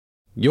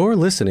You're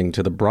listening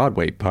to the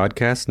Broadway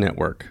Podcast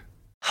Network.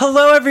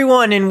 Hello,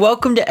 everyone, and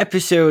welcome to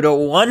episode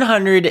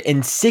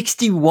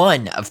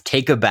 161 of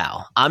Take a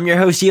Bow. I'm your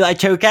host, Eli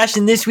Tokash,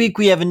 and this week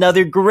we have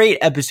another great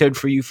episode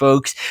for you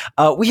folks.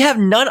 We have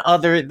none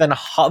other than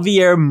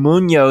Javier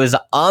Muñoz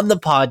on the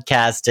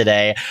podcast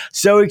today.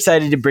 So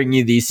excited to bring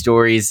you these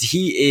stories.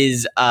 He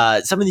is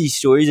some of these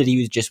stories that he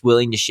was just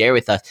willing to share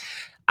with us.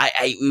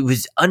 It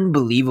was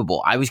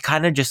unbelievable. I was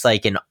kind of just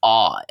like in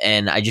awe,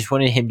 and I just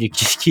wanted him to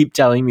just keep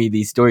telling me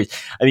these stories.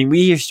 I mean,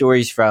 we hear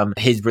stories from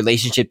his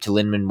relationship to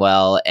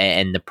Lin-Manuel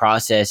and the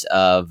process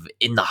of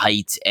In the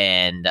Heights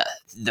and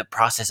the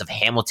process of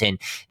Hamilton.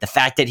 The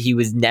fact that he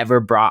was never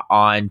brought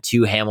on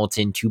to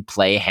Hamilton to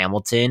play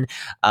Hamilton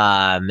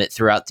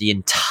throughout the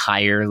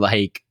entire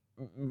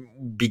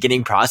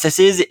beginning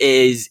processes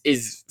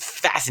is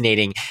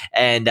fascinating,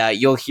 and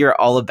you'll hear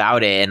all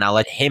about it, and I'll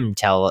let him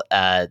tell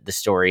the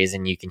stories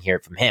and you can hear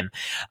it from him.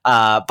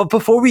 But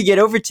before we get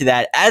over to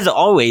that, as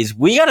always,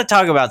 we got to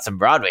talk about some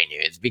Broadway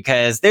news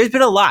because there's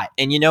been a lot.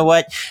 And you know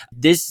what?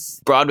 This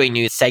Broadway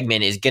news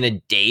segment is going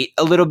to date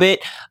a little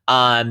bit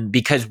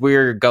because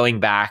we're going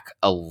back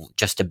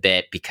just a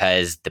bit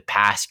because the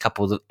past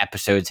couple of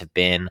episodes have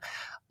been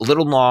a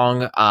little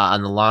long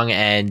on the long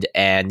end,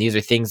 and these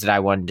are things that I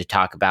wanted to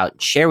talk about and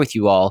share with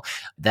you all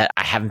that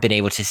I haven't been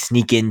able to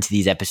sneak into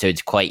these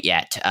episodes quite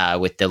yet.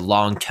 With the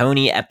Long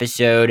Tony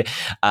episode,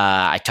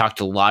 I talked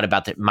a lot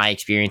about my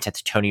experience at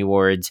the Tony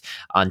Awards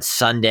on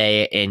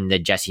Sunday in the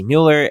Jesse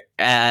Mueller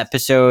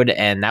episode,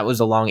 and that was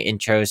a long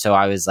intro, so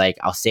I was like,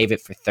 I'll save it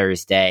for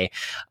Thursday,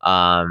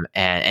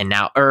 and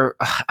now,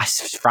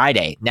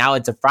 Friday. Now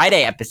it's a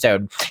Friday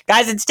episode.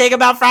 Guys, it's Take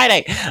About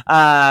Friday.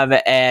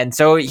 And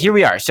so here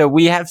we are. So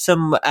we have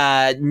some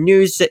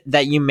news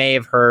that you may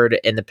have heard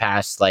in the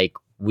past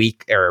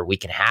week or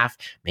week and a half,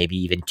 maybe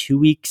even 2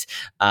 weeks.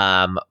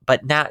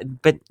 But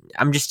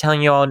I'm just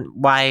telling you all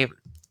why,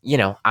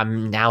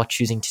 I'm now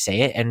choosing to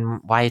say it and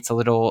why it's a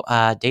little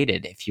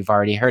dated if you've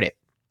already heard it.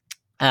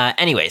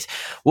 Anyways,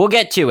 we'll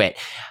get to it.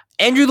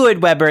 Andrew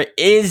Lloyd Webber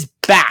is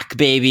back,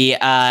 baby.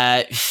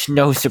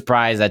 No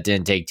surprise that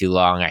didn't take too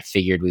long. I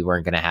figured we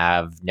weren't going to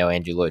have no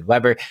Andrew Lloyd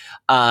Webber.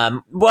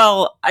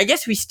 Well, I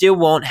guess we still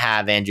won't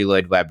have Andrew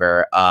Lloyd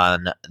Webber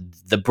on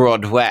the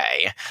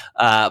Broadway,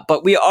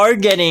 but we are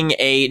getting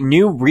a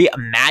new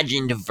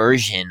reimagined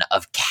version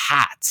of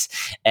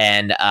Cats,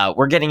 and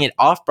we're getting it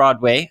off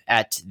Broadway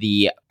at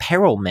the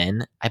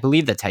Perelman. I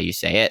believe that's how you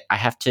say it. I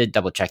have to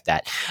double check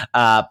that.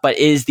 But it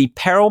is the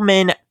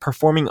Perelman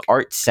Performing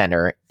Arts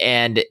Center,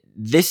 and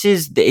this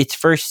is its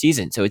first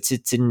season. So it's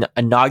an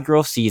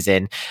inaugural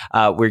season.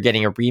 We're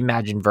getting a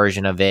reimagined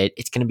version of it.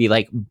 It's going to be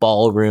like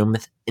ballroom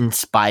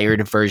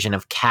inspired version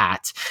of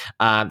Cats.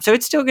 So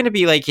it's still going to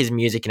be like his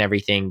music and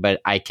everything, but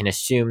I can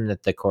assume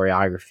that the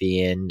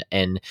choreography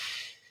and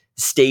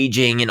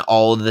staging and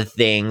all the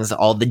things,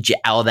 all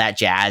that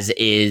jazz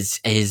is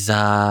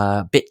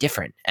a bit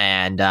different,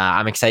 and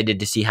I'm excited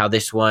to see how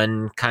this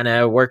one kind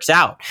of works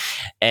out.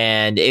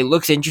 And it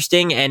looks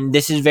interesting, and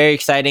this is very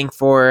exciting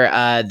for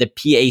the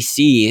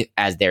PAC,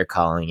 as they're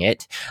calling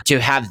it, to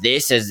have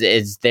this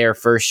as their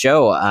first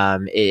show.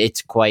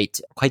 It's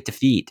quite the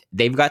feat.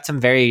 They've got some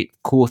very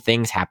cool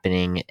things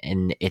happening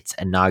in its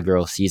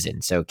inaugural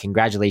season, so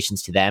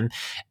congratulations to them,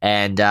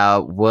 and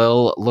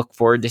we'll look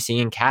forward to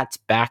seeing Cats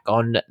back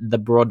on the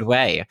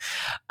Broadway.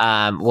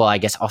 Well, I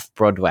guess off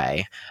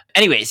Broadway.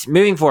 Anyways,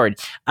 moving forward.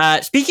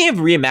 Speaking of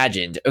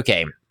reimagined,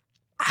 okay,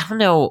 I don't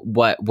know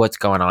what's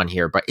going on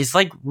here, but it's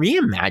like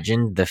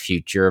reimagined the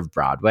future of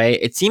Broadway.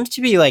 It seems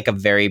to be like a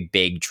very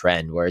big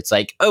trend where it's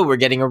like, oh, we're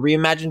getting a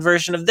reimagined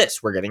version of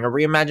this. We're getting a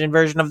reimagined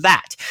version of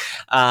that.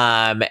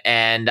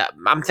 And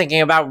I'm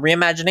thinking about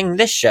reimagining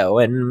this show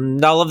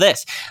and all of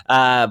this.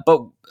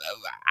 But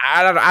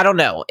I don't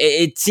know.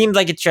 It seems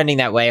like it's trending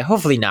that way.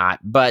 Hopefully not,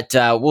 but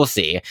we'll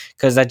see,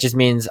 because that just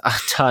means a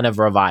ton of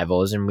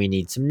revivals, and we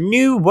need some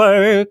new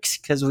works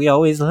because we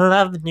always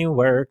love new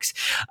works.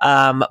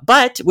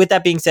 But with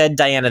that being said,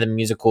 Diana the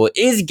Musical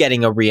is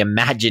getting a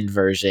reimagined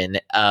version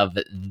of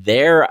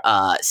their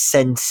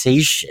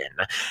sensation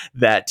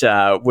that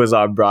was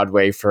on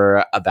Broadway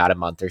for about a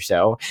month or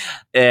so,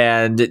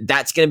 and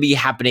that's going to be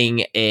happening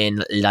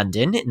in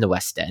London in the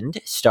West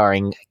End,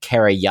 starring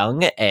Cara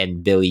Young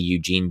and Billy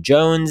Eugene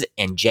Jones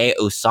and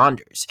J.O.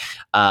 Saunders.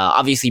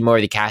 Obviously, more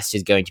of the cast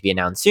is going to be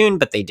announced soon,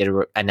 but they did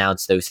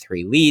announce those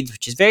 3 leads,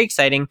 which is very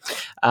exciting,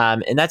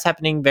 and that's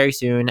happening very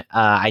soon.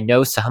 I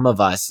know some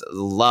of us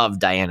love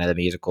Diana the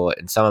Musical,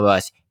 and some of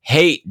us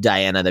hate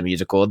Diana the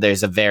Musical.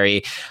 There's a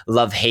very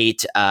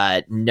love-hate,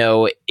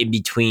 no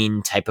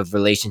in-between type of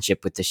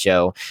relationship with the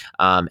show,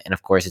 and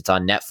of course, it's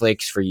on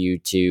Netflix for you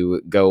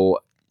to go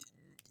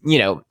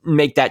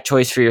make that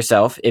choice for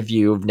yourself if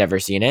you've never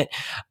seen it.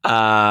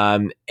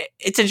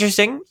 It's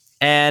interesting.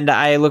 And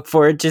I look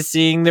forward to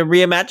seeing the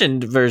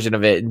reimagined version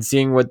of it and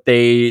seeing what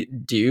they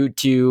do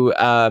to,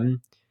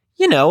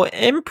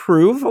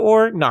 improve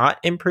or not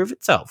improve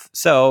itself.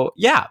 So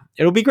yeah,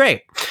 it'll be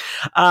great.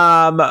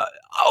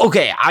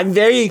 Okay, I'm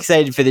very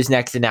excited for this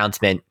next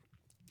announcement.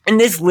 And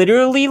this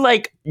literally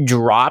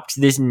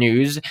this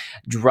news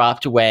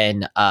dropped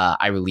when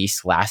I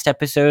released last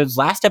episodes.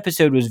 Last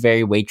episode was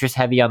very waitress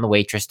heavy on the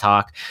waitress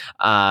talk.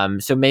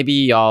 So maybe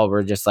y'all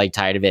were just like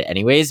tired of it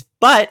anyways.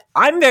 But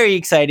I'm very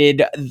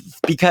excited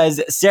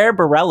because Sarah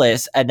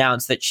Bareilles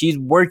announced that she's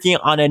working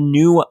on a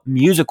new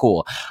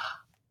musical.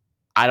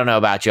 I don't know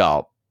about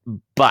y'all,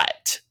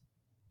 but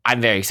I'm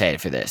very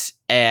excited for this.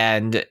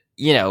 And,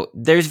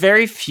 there's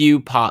very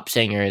few pop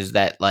singers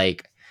that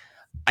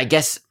I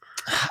guess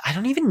I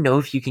don't even know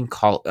if you can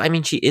call. I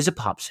mean, she is a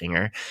pop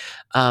singer,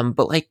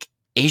 but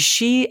is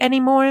she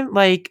anymore?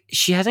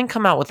 She hasn't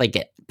come out with a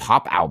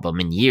pop album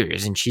in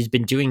years, and she's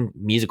been doing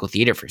musical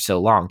theater for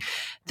so long.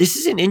 This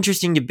is an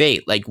interesting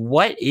debate.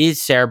 What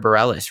is Sarah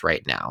Bareilles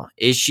right now?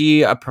 Is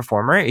she a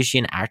performer? Is she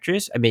an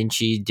actress? I mean,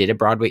 she's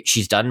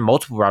done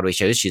multiple Broadway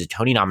shows. She's a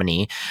Tony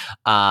nominee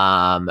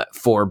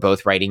for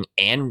both writing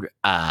and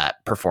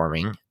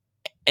performing,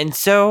 and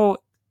so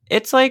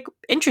it's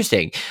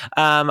interesting.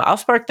 I'll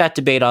spark that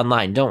debate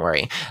online. Don't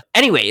worry.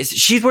 Anyways,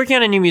 she's working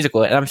on a new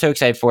musical, and I'm so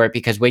excited for it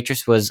because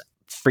Waitress was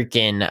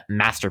freaking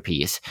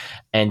masterpiece,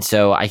 and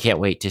so I can't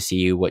wait to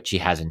see what she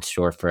has in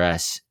store for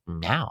us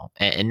now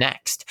and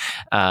next.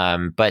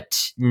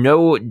 But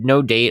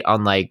no date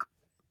on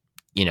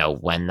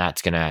when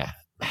that's gonna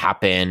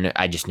happen.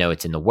 I just know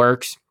it's in the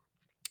works.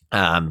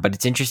 But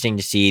it's interesting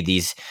to see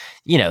these,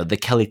 the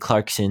Kelly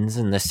Clarksons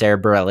and the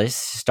Sarah Bareilles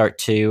start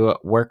to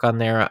work on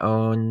their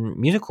own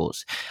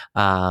musicals.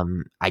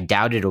 I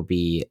doubt it'll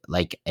be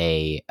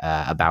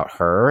about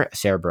her,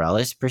 Sarah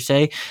Bareilles per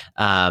se.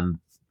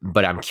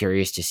 But I'm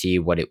curious to see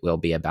what it will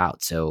be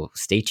about. So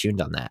stay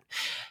tuned on that.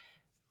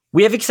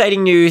 We have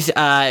exciting news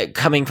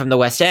coming from the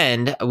West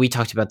End. We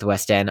talked about the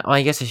West End. Oh,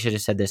 I guess I should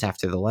have said this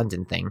after the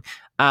London thing.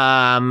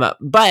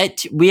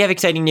 But we have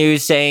exciting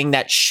news saying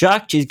that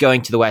Shucked is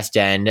going to the West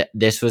End.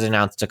 This was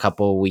announced a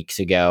couple of weeks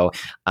ago.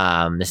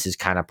 This is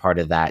kind of part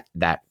of that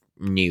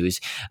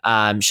news.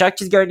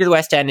 Shucked is going to the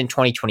West End in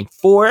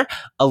 2024,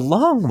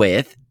 along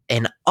with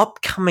an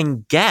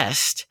upcoming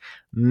guest,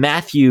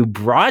 Matthew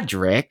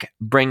Broderick,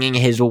 bringing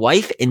his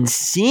wife and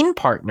scene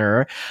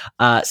partner,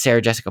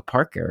 Sarah Jessica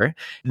Parker,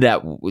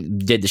 that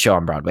did the show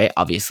on Broadway,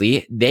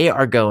 obviously. They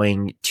are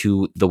going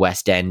to the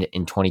West End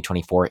in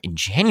 2024 in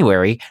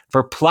January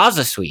for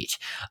Plaza Suite.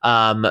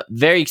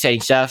 Very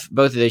exciting stuff.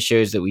 Both of those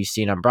shows that we've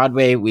seen on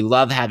Broadway. We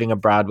love having a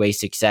Broadway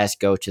success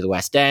go to the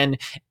West End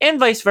and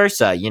vice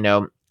versa.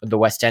 The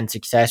West End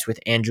success with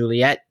Anne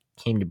Juliet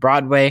came to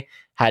Broadway,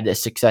 had a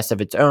success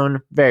of its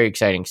own. Very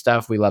exciting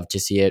stuff. We love to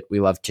see it. We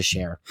love to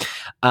share.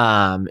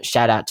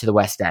 Shout out to the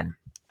West End.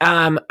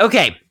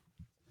 Okay.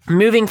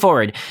 Moving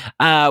forward,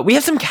 we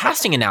have some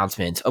casting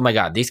announcements. Oh my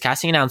God, these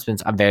casting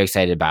announcements I'm very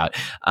excited about.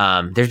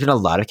 There's been a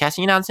lot of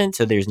casting announcements,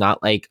 so there's not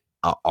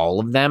all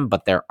of them,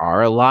 but there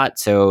are a lot,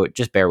 so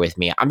just bear with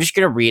me. I'm just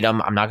going to read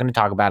them. I'm not going to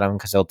talk about them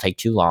because it'll take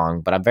too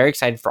long, but I'm very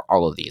excited for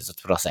all of these.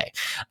 That's what I'll say.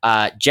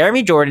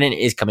 Jeremy Jordan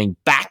is coming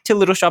back to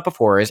Little Shop of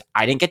Horrors.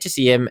 I didn't get to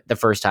see him the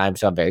first time,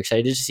 so I'm very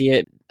excited to see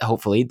it,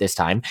 hopefully, this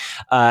time.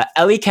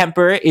 Ellie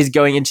Kemper is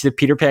going into the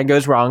Peter Pan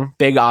Goes Wrong.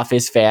 Big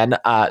Office fan,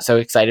 so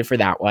excited for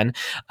that one.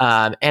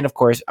 And, of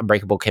course,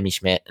 Unbreakable Kimmy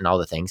Schmidt and all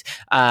the things.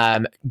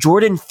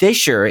 Jordan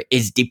Fisher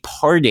is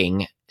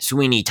departing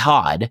Sweeney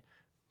Todd.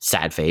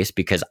 Sad face,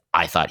 because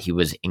I thought he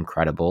was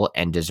incredible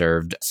and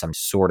deserved some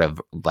sort of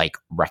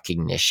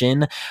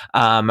recognition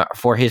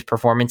for his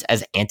performance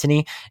as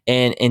Anthony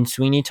in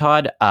Sweeney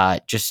Todd.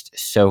 Just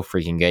so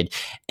freaking good.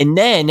 And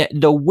then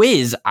The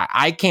Wiz,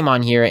 I came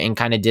on here and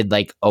kind of did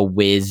a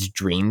Wiz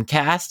dream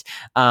cast,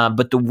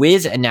 but The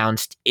Wiz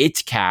announced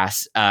its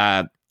cast.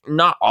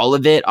 Not all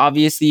of it,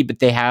 obviously, but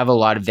they have a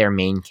lot of their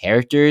main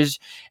characters.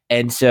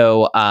 And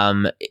so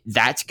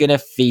that's going to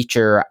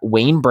feature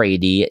Wayne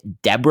Brady,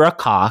 Deborah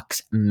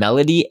Cox,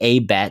 Melody A.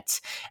 Betts,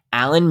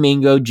 Alan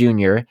Mingo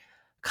Jr.,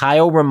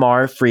 Kyle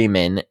Ramar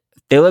Freeman,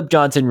 Philip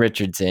Johnson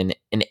Richardson,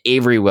 and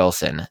Avery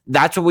Wilson.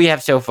 That's what we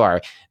have so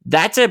far.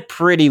 That's a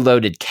pretty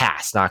loaded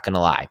cast, not going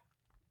to lie.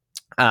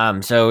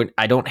 So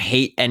I don't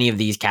hate any of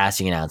these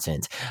casting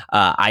announcements.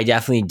 I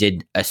definitely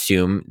did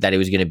assume that it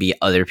was going to be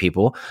other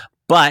people,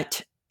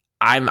 but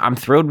I'm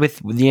thrilled with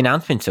the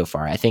announcement so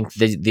far. I think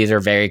these are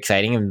very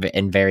exciting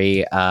and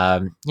very,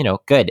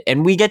 good.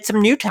 And we get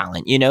some new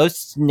talent,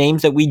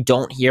 names that we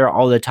don't hear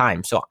all the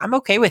time. So I'm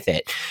okay with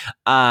it.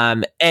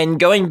 And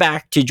going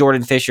back to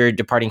Jordan Fisher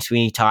departing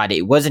Sweeney Todd,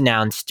 it was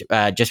announced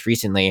just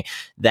recently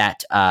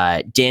that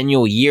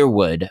Daniel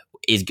Yearwood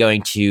is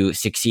going to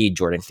succeed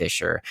Jordan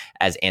Fisher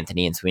as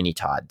Anthony and Sweeney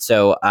Todd.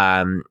 So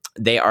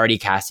they already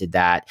casted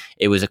that.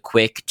 It was a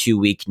quick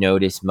 2-week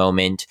notice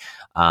moment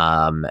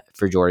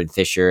for Jordan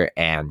Fisher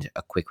and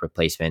a quick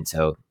replacement.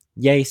 So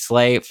yay,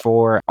 slay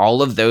for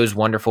all of those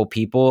wonderful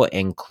people,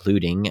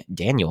 including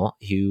Daniel,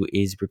 who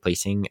is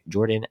replacing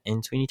Jordan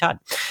and Sweeney Todd.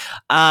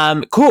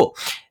 Cool.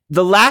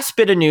 The last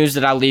bit of news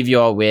that I'll leave you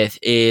all with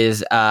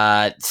is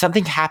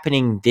something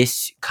happening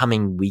this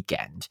coming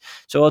weekend.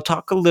 So I'll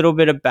talk a little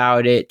bit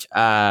about it,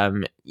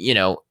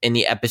 in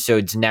the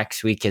episodes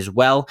next week as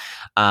well.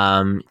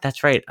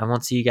 That's right. I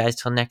won't see you guys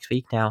till next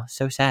week now.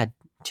 So sad.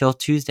 till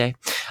Tuesday.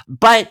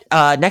 But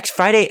next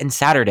Friday and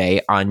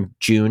Saturday on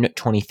June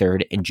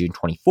 23rd and June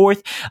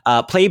 24th,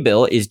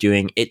 Playbill is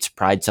doing its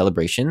Pride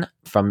celebration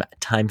from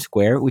Times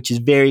Square, which is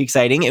very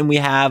exciting. And we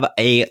have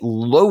a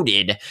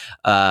loaded,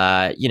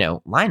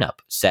 lineup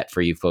set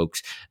for you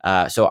folks.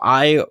 So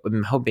I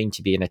am hoping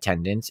to be in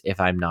attendance if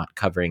I'm not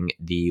covering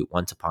the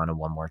Once Upon a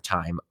One More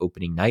Time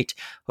opening night.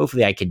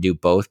 Hopefully I can do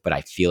both, but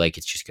I feel like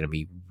it's just going to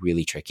be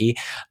really tricky.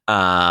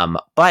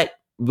 But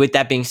with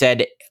that being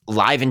said,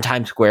 live in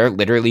Times Square,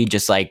 literally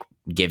just like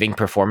giving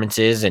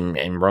performances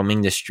and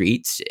roaming the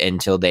streets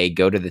until they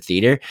go to the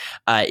theater,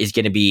 is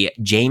going to be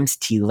James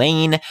T.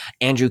 Lane,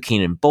 Andrew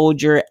Keenan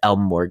Bolger, L.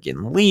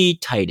 Morgan Lee,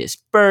 Titus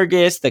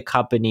Burgess, the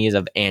companies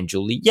of Anne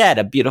Juliet,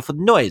 A Beautiful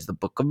Noise, The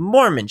Book of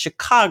Mormon,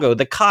 Chicago,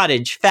 The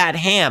Cottage, Fat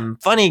Ham,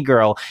 Funny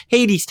Girl,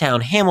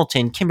 Hadestown,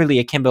 Hamilton, Kimberly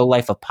Akimbo,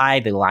 Life of Pi,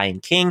 The Lion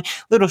King,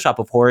 Little Shop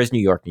of Horrors,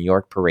 New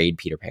York, Parade,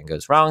 Peter Pan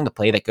Goes Wrong, The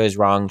Play That Goes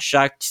Wrong,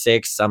 Shucked,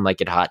 Six, Some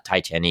Like It Hot,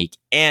 Titanic,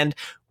 and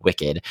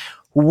Wicked.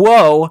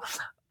 Whoa!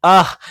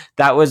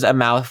 That was a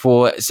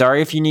mouthful.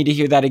 Sorry if you need to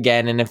hear that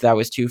again, and if that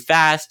was too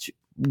fast,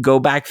 go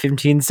back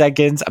 15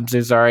 seconds. I'm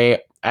so sorry.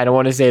 I don't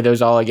want to say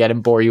those all again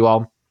and bore you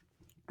all.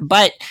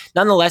 But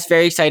nonetheless,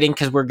 very exciting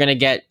because we're going to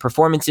get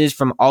performances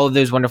from all of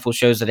those wonderful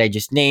shows that I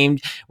just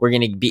named.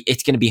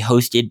 It's going to be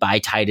hosted by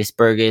Titus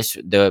Burgess,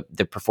 the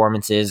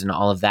performances and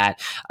all of that.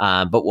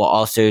 But we'll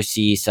also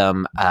see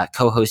some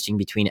co-hosting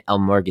between L.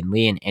 Morgan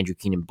Lee and Andrew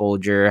Keenan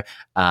Bolger,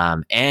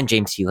 and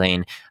James T.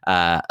 Lane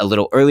a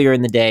little earlier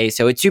in the day.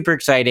 So it's super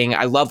exciting.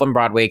 I love when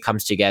Broadway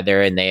comes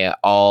together and they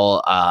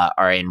all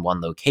are in one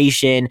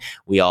location.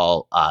 We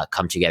all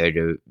come together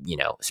to,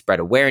 spread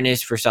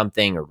awareness for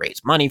something or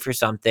raise money for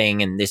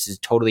something. And this is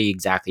totally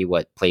exactly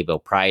what Playbill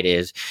Pride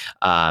is,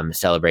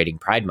 celebrating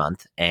Pride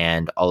Month.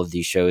 And all of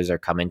these shows are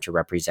coming to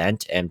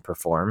represent and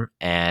perform.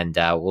 And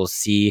we'll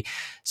see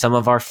some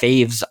of our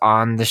faves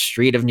on the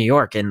street of New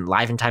York and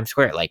live in Times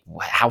Square. Like,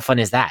 how fun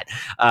is that?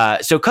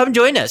 So come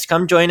join us.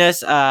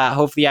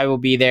 Hopefully I will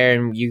be there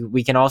and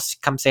we can all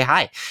come say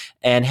hi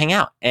and hang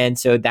out. And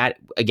so that,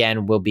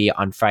 again, will be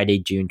on Friday,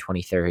 June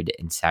 23rd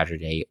and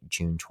Saturday,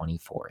 June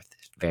 24th.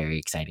 Very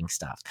exciting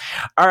stuff.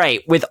 All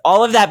right. With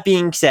all of that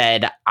being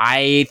said,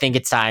 I think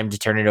it's time to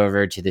turn it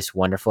over to this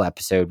wonderful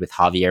episode with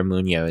Javier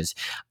Muñoz.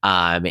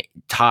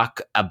 Talk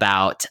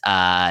about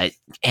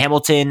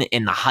Hamilton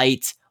in the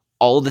Heights,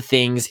 all the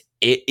things.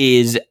 It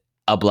is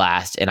a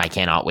blast, and I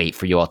cannot wait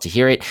for you all to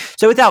hear it.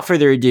 So without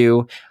further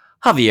ado,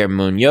 Javier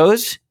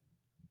Muñoz,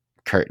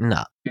 curtain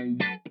up.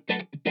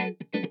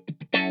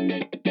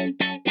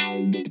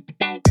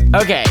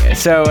 Okay,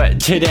 so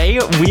today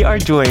we are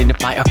joined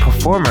by a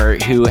performer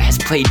who has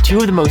played two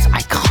of the most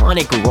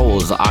iconic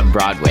roles on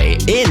Broadway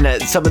in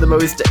some of the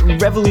most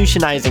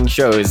revolutionizing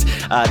shows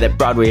that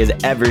Broadway has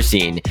ever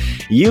seen.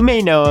 You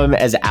may know him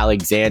as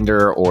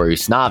Alexander or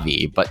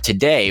Usnavi, but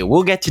today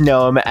we'll get to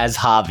know him as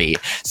Javi.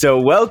 So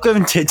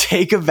welcome to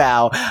Take a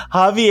Bow,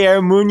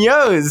 Javier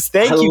Muñoz.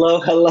 Thank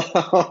you.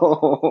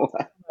 Hello.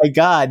 My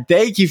God,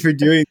 thank you for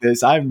doing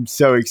this. I'm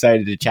so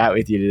excited to chat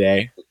with you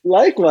today.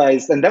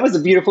 Likewise, and that was a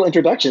beautiful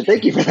introduction.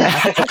 Thank you for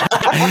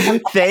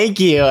that. Thank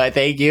you.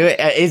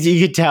 As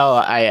you could tell,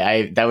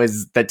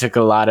 that took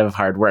a lot of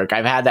hard work.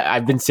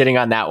 I've been sitting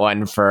on that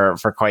one for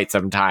quite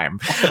some time.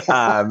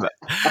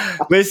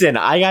 Listen,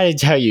 I got to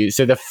tell you.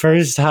 So the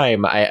first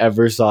time I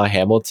ever saw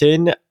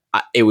Hamilton,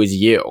 it was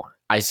you.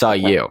 I saw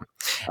you.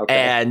 Okay.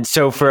 And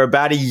so for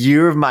about a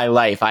year of my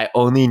life, I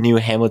only knew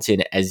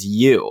Hamilton as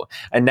you.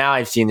 And now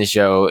I've seen the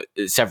show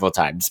several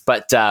times.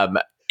 But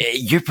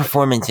your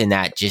performance in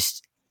that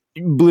just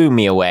blew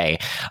me away.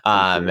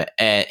 And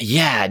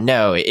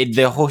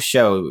the whole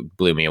show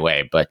blew me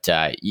away. But,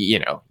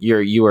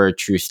 you were a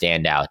true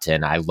standout.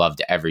 And I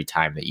loved every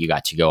time that you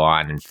got to go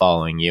on and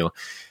following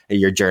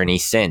your journey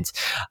since.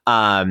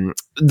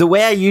 The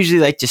way I usually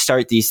like to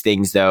start these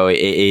things, though,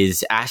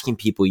 is asking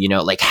people,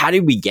 how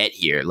did we get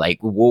here? Like,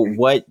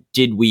 what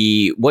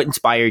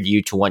inspired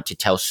you to want to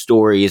tell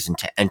stories and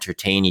to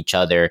entertain each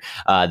other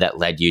that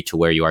led you to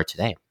where you are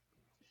today?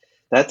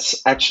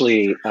 That's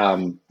actually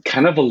kind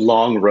of a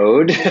long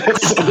road.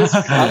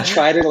 I'll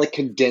try to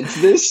condense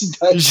this,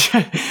 but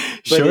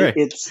sure.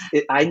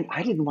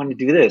 I didn't want to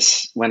do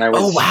this when I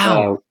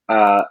was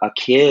a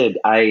kid.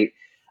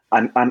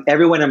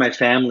 Everyone in my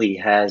family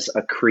has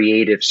a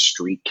creative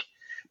streak,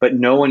 but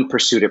no one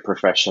pursued it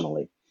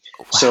professionally.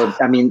 Wow. So,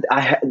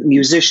 I had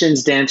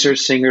musicians,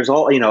 dancers, singers,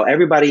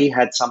 everybody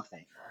had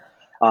something,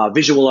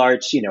 visual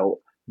arts,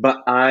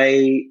 but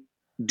I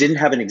didn't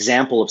have an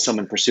example of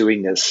someone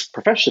pursuing this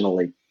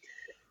professionally.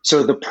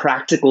 So the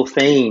practical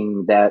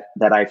thing that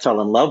I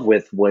fell in love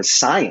with was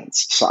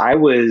science. So I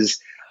was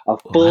a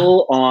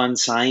full-on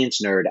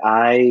science nerd.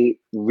 I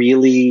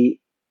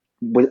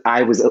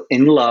was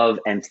in love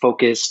and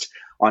focused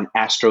on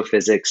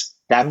astrophysics.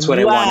 That's what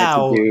I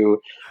wanted to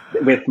do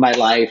with my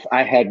life.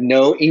 I had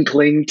no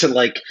inkling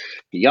to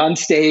be on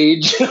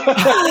stage.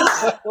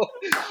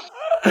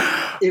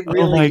 It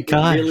really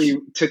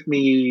took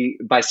me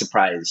by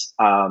surprise.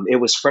 It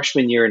was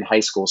freshman year in high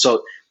school.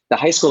 So the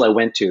high school I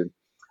went to,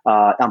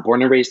 I'm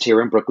born and raised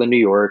here in Brooklyn, New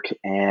York,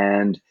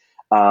 and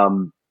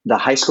the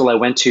high school I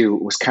went to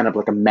was kind of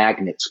like a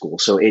magnet school.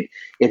 So it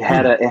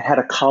had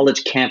a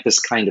college campus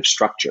kind of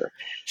structure,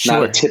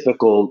 not a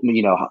typical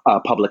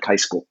public high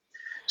school.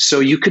 So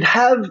you could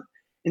have,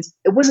 it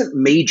wasn't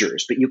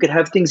majors, but you could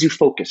have things you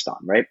focused on,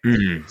 right?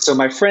 Mm. So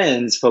my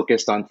friends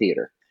focused on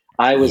theater.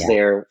 I was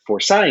there for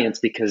science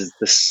because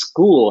the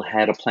school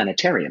had a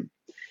planetarium.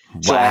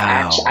 So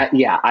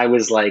I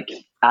was like,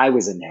 I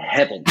was in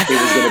heaven. It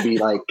was going to be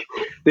like,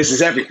 this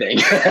is everything.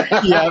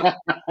 Yeah,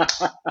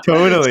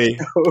 totally.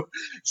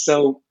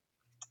 So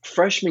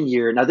freshman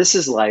year, now this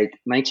is like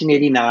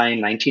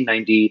 1989,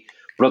 1990.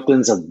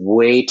 Brooklyn's a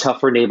way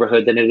tougher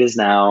neighborhood than it is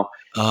now.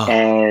 Oh.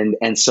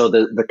 And so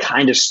the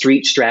kind of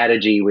street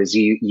strategy was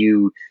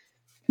you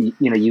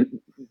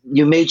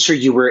made sure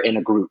you were in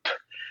a group,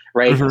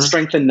 right? Mm-hmm.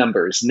 Strength in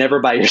numbers, never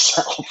by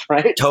yourself,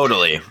 right?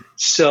 Totally.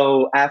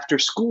 So after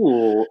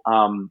school,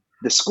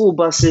 the school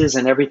buses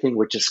and everything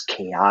were just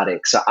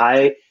chaotic. So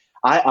I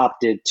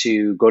opted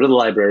to go to the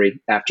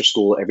library after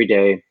school every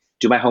day,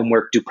 do my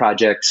homework, do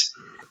projects,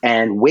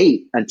 and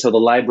wait until the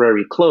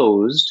library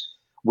closed,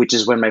 which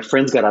is when my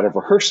friends got out of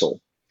rehearsal.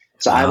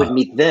 So I would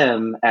meet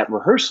them at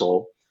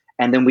rehearsal,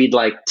 and then we'd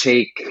like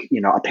take,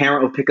 a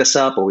parent would pick us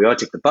up, or we all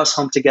take the bus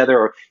home together,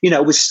 or,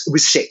 it was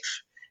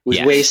safe. It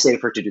was way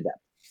safer to do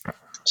that.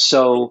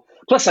 So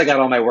plus I got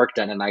all my work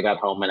done and I got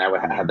home and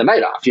I had the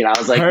night off. I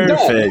was like,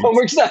 no,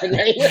 homework's done.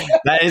 Right?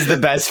 That is the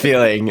best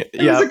feeling.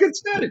 It was a good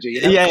strategy.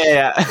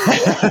 Yeah.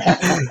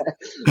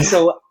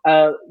 So,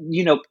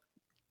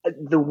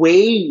 the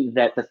way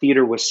that the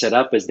theater was set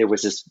up is there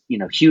was this,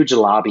 huge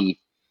lobby,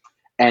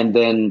 and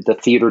then the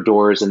theater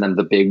doors, and then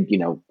the big,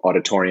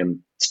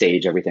 auditorium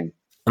stage, everything.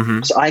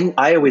 Mm-hmm. So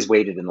I always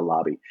waited in the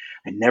lobby.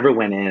 I never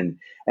went in.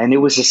 And it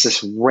was just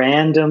this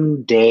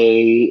random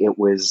day. It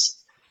was,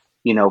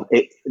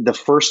 the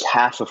first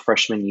half of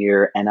freshman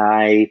year. And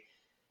I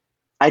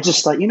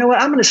just thought,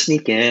 what, I'm going to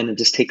sneak in and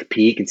just take a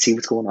peek and see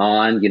what's going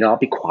on. I'll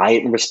be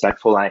quiet and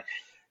respectful. I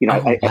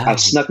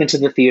snuck into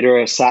the theater.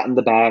 I sat in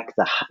the back.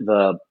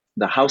 The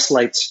house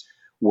lights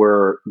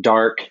were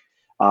dark.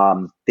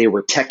 They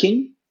were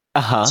teching.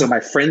 Uh-huh. So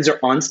my friends are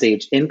on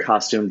stage in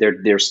costume.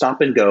 They're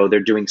stop and go. They're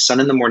doing Sun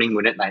in the Morning,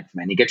 Moon at Night.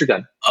 Man, you get your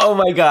gun. Oh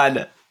my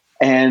God.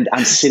 And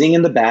I'm sitting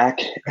in the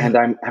back, and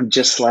I'm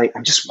just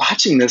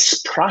watching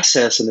this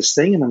process and this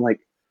thing, and I'm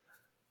like,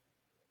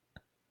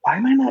 why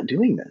am I not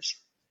doing this?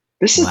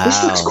 This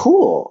looks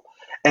cool.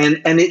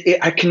 And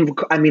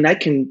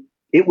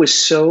it was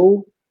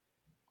so,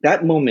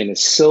 that moment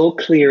is so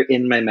clear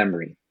in my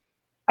memory.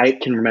 I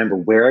can remember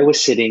where I was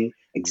sitting,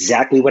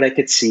 exactly what I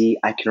could see.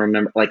 I can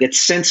remember, like,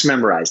 it's since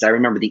memorized. I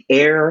remember the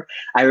air.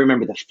 I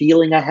remember the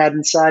feeling I had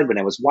inside when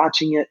I was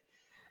watching it.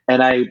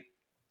 And I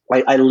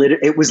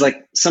literally, it was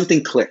like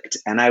something clicked,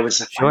 and I was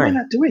like, why am I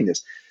not doing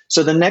this?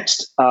 So the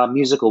next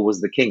musical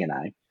was The King and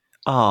I.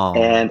 Oh.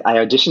 And I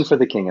auditioned for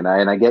The King and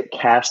I get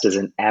cast as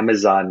an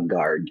Amazon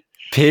guard.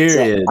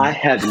 Period. So I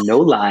have no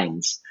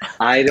lines.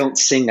 I don't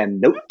sing a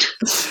note.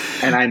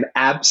 And I'm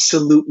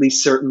absolutely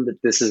certain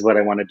that this is what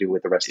I want to do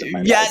with the rest of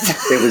my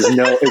life.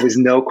 It was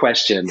no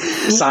question.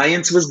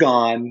 Science was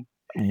gone.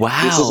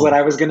 Wow. This is what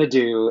I was going to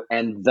do.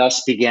 And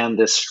thus began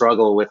this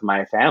struggle with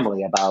my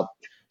family about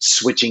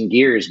switching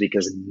gears,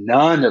 because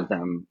none of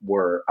them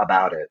were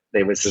about it.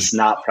 It was just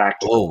not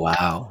practical. Oh,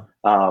 wow.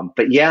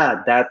 But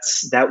yeah, that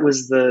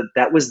was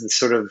the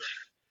sort of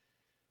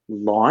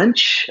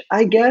launch,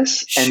 I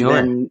guess. Sure. And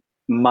then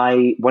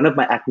one of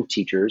my acting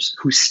teachers,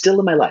 who's still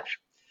in my life,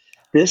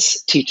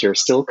 this teacher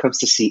still comes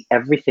to see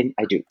everything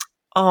I do.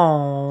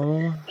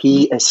 Oh,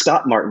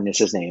 Scott Martin is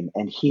his name,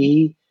 and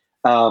he's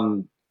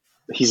one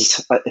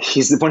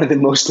of the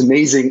most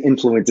amazing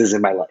influences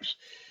in my life.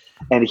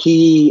 And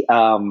he,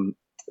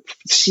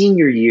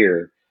 senior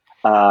year,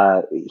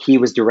 he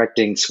was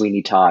directing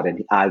Sweeney Todd,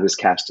 and I was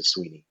cast as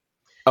Sweeney.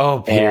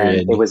 Oh, period.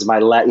 And it was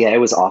it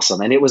was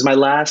awesome, and it was my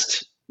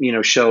last,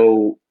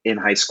 show in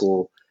high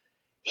school.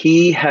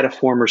 He had a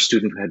former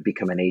student who had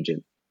become an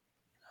agent.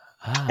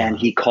 And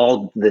he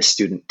called this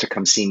student to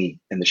come see me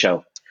in the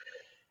show.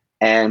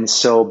 And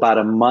so about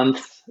a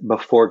month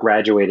before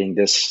graduating,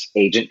 this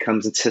agent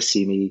comes to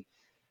see me.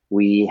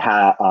 We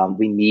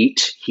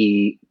meet.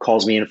 He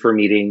calls me in for a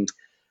meeting.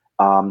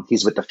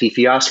 He's with the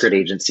Fifi Osgood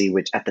agency,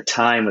 which at the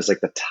time was like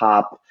the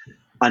top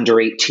under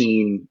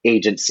 18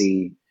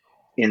 agency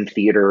in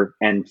theater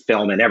and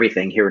film and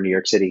everything here in New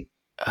York City.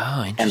 Oh,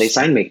 interesting. And they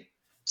signed me.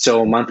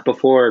 So a month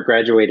before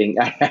graduating,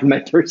 I had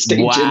my first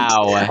agent.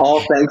 Wow.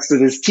 All thanks to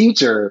this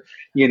teacher,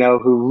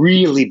 who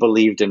really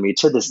believed in me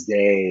to this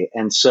day.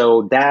 And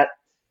so that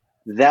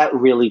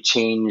really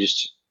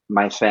changed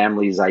my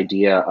family's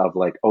idea of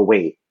like, oh,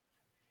 wait,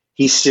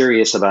 he's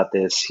serious about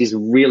this. He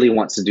really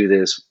wants to do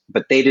this.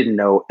 But they didn't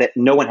know that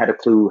no one had a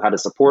clue how to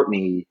support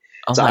me.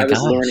 Oh, so I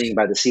was learning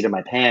by the seat of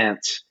my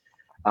pants,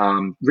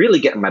 really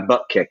getting my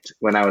butt kicked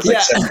when I was like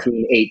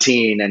 17,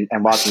 18 and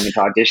walking into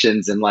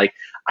auditions, and like,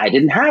 I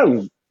didn't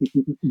have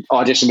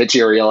audition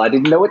material. I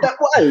didn't know what that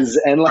was.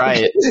 And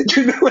like,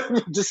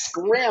 just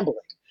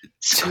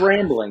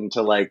scrambling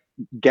to like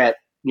get,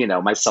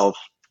 myself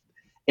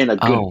in a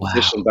good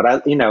position.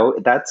 But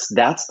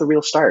that's the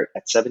real start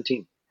at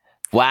 17.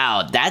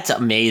 Wow, that's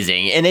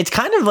amazing. And it's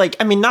kind of like,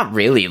 I mean, not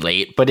really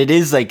late, but it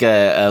is like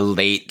a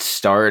late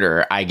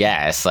starter, I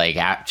guess, like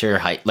after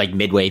like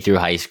midway through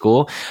high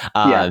school.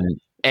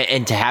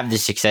 And to have the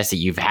success that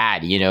you've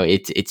had,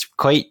 it's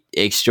quite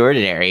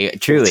extraordinary,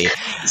 truly.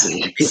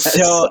 Yes.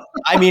 So,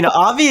 I mean,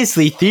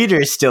 obviously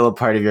theater is still a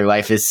part of your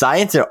life. Is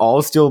science at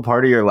all still a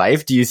part of your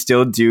life? Do you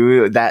still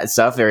do that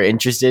stuff or are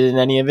interested in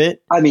any of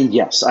it? I mean,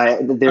 yes,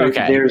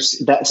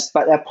 there's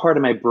that part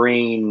of my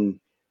brain.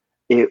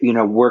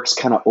 It works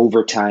kind of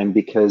overtime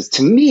because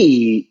to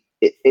me,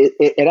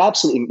 it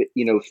absolutely,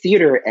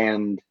 theater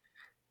and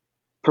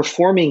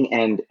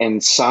performing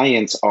and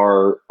science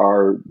are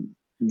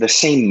the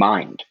same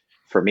mind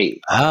for me.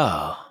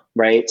 Oh,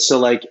 right. So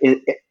like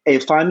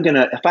if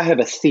I have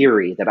a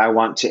theory that I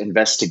want to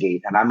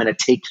investigate and I'm going to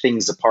take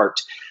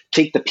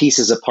the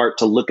pieces apart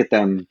to look at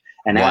them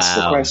and ask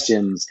the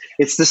questions.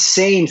 It's the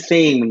same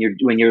thing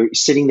when you're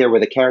sitting there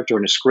with a character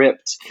in a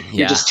script.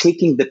 You're just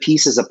taking the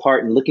pieces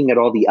apart and looking at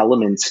all the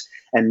elements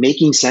and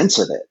making sense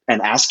of it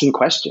and asking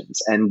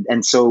questions.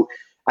 And so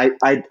I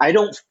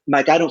don't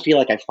feel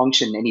like I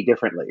function any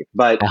differently.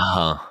 But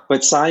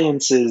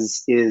science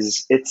is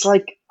it's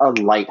like a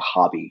light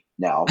hobby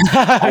now. Okay.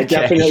 I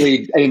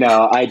definitely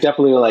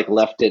like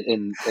left it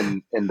in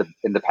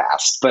the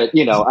past. But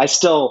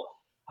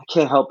I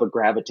can't help but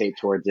gravitate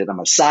towards it. I'm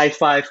a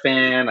sci-fi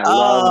fan. I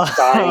love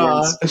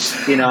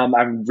science.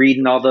 I'm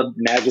reading all the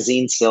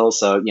magazines still.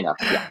 So, yeah.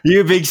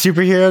 You a big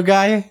superhero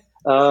guy?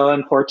 Oh,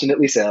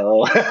 unfortunately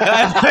so.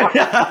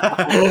 I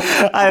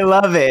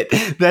love it.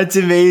 That's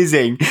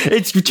amazing.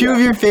 It's two of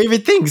your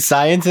favorite things,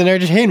 science and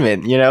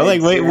entertainment.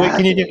 Exactly. What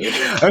can you do?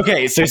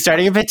 Okay, so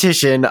starting a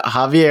petition,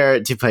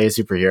 Javier to play a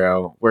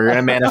superhero. We're going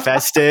to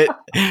manifest it.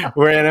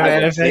 We're going to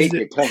manifest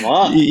it. Come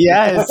on.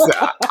 Yes.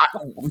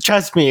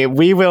 Trust me,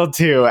 we will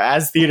too.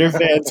 As theater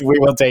fans, we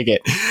will take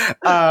it.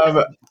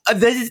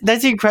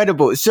 That's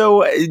incredible.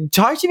 So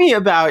talk to me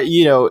about,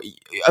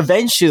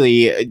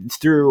 eventually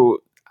through,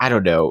 I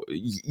don't know,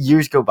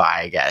 years go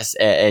by, I guess,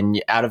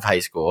 and out of high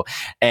school.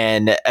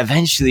 And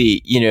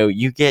eventually,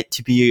 you get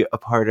to be a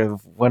part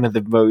of one of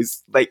the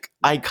most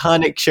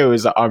iconic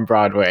shows on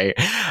Broadway,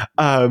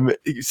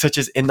 such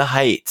as In the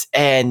Heights.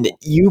 And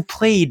you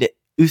played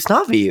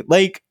Usnavi.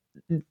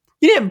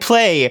 You didn't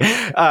play,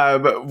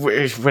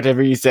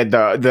 whatever you said,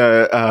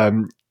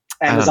 the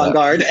Amazon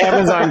guard.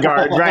 Amazon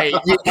guard, right.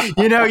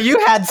 You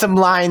had some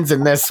lines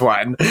in this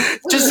one.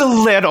 Just a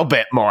little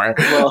bit more.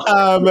 What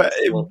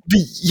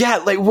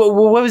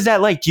was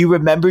that like? Do you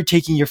remember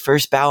taking your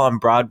first bow on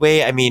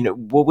Broadway? I mean,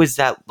 what was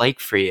that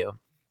like for you?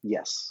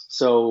 Yes.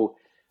 So,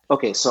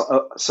 okay.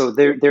 So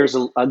there's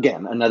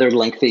again, another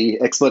lengthy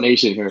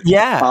explanation here.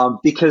 Yeah.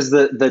 Because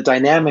the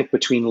dynamic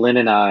between Lynn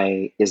and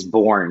I is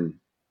born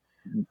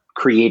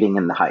creating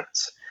In the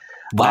Heights.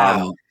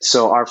 Wow.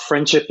 So our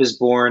friendship is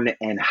born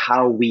and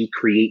how we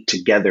create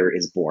together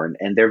is born.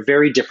 And they're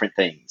very different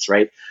things,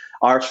 right?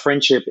 Our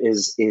friendship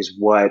is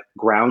what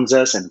grounds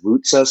us and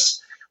roots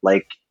us.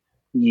 Like,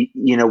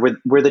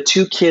 we're the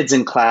two kids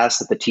in class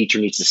that the teacher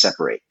needs to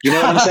separate. You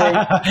know what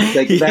I'm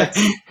saying?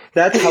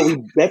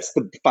 That's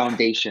the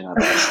foundation of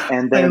us.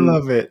 And then I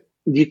love it.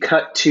 You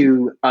cut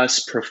to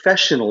us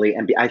professionally.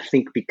 And I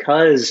think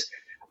because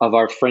of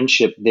our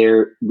friendship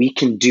there, we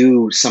can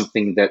do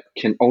something that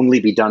can only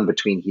be done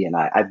between he and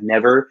I. I've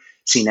never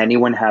seen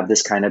anyone have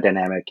this kind of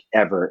dynamic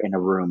ever in a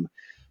room,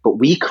 but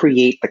we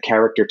create the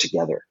character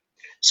together.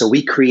 So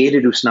we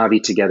created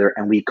Usnavi together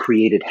and we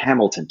created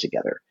Hamilton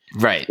together.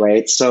 Right.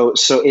 Right. So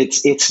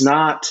it's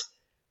not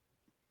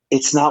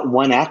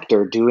one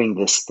actor doing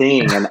this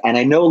thing. And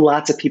I know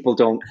lots of people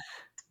don't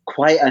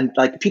quite,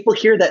 people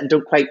hear that and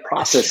don't quite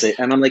process it.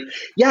 And I'm like,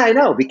 yeah, I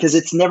know, because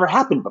it's never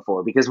happened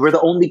before, because we're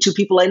the only two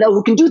people I know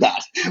who can do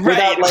that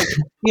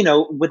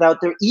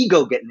without their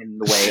ego getting in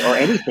the way or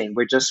anything.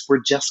 We're just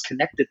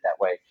connected that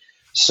way.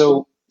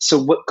 So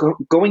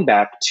going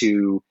back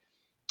to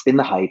In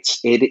the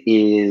Heights, it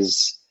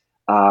is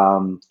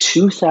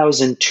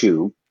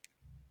 2002.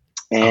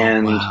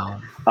 And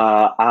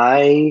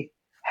I've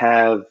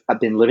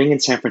been living in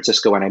San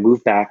Francisco and I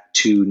moved back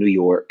to New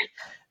York.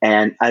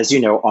 And as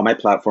you know, on my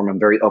platform, I'm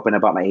very open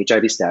about my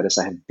HIV status.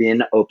 I have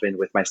been open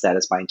with my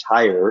status my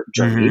entire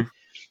journey. Mm-hmm.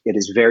 It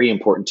is very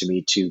important to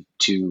me to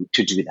do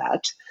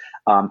that,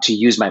 to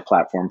use my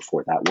platform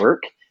for that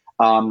work.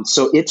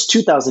 So it's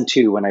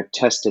 2002 when I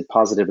tested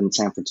positive in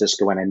San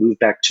Francisco and I moved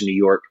back to New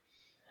York.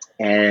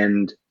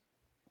 And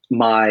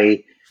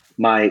my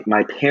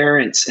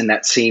parents in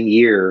that same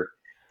year,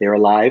 they're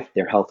alive,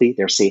 they're healthy,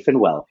 they're safe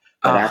and well.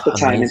 But at the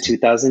time, amazing. In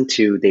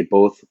 2002, they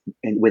both,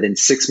 within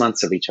 6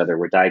 months of each other,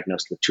 were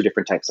diagnosed with 2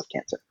 different types of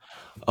cancer.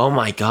 Oh,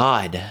 my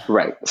God.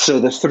 Right. So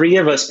the 3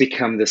 of us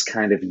become this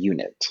kind of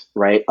unit,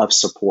 right, of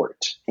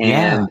support.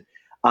 And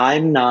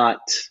I'm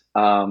not,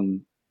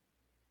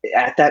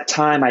 at that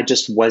time, I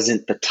just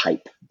wasn't the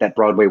type that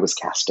Broadway was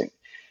casting,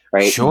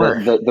 right?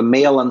 Sure. The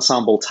male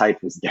ensemble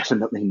type was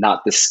definitely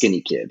not the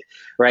skinny kid,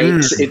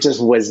 right? So it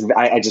just was,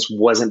 I just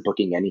wasn't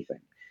booking anything.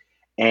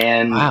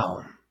 And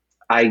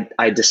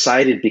I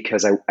decided,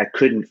 because I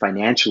couldn't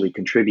financially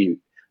contribute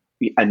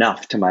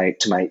enough to my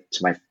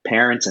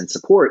parents and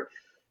support,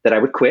 that I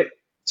would quit.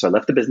 So I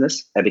left the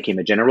business. I became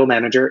a general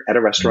manager at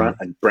a restaurant,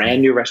 a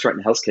brand new restaurant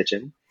in Hell's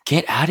Kitchen.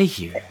 Get out of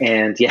here.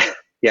 And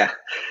yeah.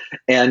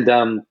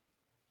 And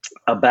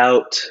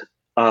about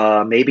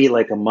maybe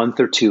like a month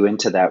or two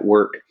into that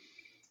work,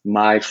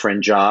 my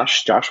friend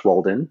Josh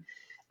Walden,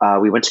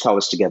 we went to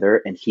college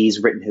together, and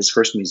he's written his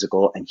first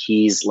musical, and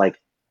he's like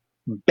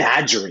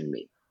badgering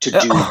me to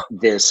do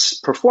this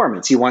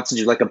performance. He wants to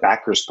do like a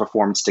backers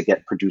performance to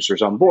get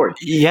producers on board.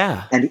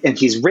 Yeah. And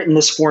he's written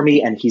this for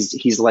me, and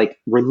he's like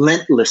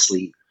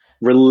relentlessly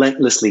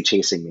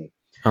chasing me.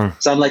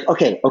 So I'm like,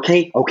 okay.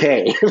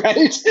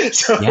 Right.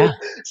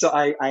 So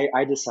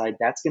I decide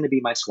that's going to be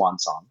my swan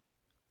song,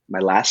 my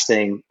last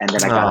thing. And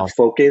then I got to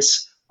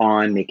focus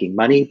on making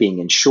money, being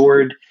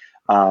insured.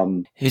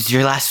 It's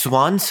your last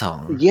swan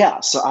song. Yeah.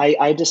 So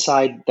I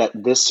decide that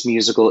this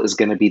musical is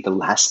going to be the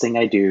last thing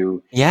I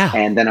do. Yeah.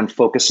 And then I'm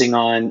focusing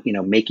on,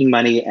 making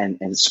money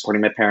and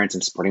supporting my parents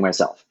and supporting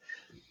myself.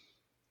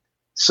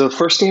 So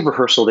first day of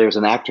rehearsal, there's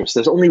an actress.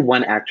 There's only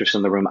one actress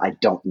in the room I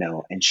don't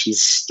know. And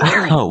she's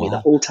staring at me the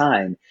whole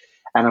time.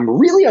 And I'm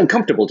really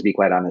uncomfortable, to be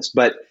quite honest.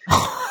 But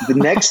the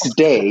next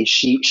day,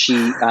 she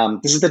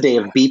this is the day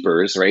of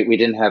beepers, right? We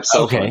didn't have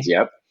cell phones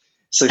yet.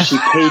 So she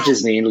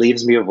pages me and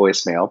leaves me a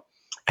voicemail.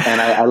 And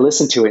I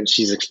listened to it, and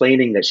she's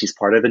explaining that she's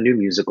part of a new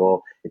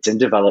musical. It's in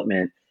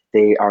development.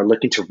 They are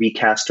looking to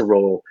recast a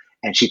role,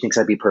 and she thinks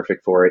I'd be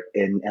perfect for it.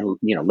 And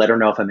let her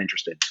know if I'm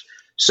interested.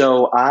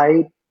 So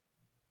I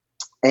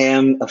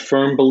am a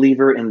firm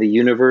believer in the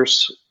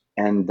universe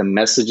and the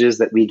messages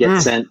that we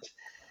get sent.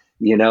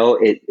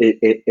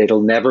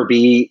 It'll never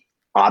be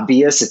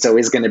obvious. It's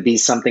always going to be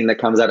something that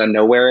comes out of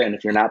nowhere. And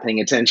if you're not paying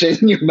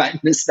attention, you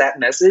might miss that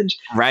message.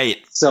 Right.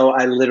 So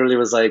I literally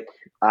was like,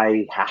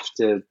 I have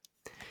to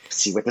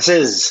see what this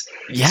is.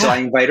 Yeah. So I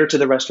invite her to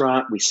the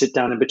restaurant. We sit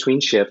down in between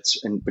shifts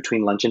and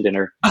between lunch and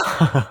dinner.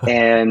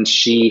 And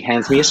she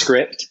hands me a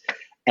script.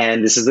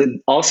 And this is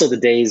also the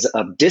days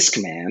of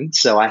Discman.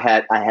 So I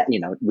had,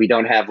 we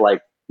don't have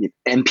like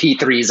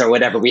MP3s or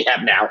whatever we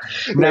have now.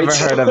 Never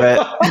heard of it.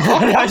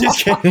 I'm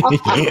just kidding.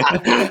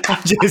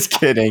 I'm just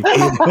kidding.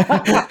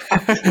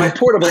 My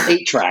portable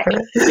 8-track.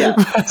 Yeah.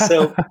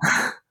 So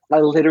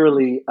I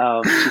literally,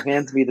 she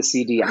hands me the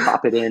CD, I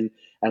pop it in,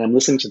 and I'm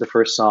listening to the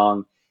first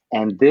song.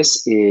 And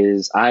this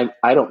is, I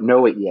don't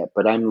know it yet,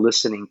 but I'm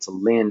listening to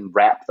Lynn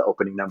rap the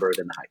opening number of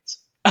In the Heights.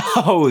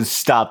 Oh,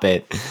 stop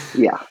it.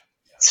 Yeah.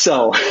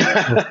 So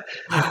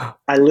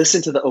I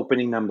listen to the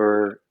opening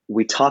number.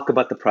 We talk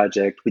about the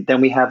project. Then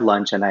we have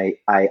lunch, and I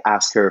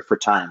ask her for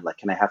time. Like,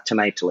 can I have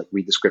tonight to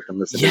read the script and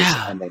listen to this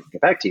and then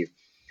get back to you?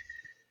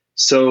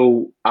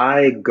 So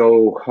I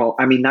go home.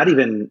 I mean, I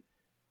didn't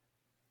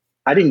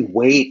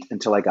wait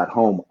until I got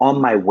home. On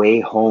my way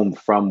home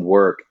from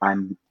work,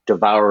 I'm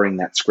devouring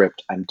that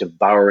script. I'm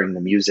devouring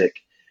the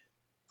music.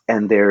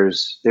 And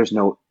there's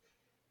no,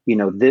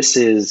 this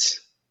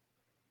is,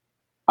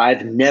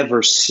 I've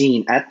never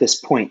seen, at this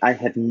point, I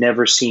have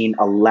never seen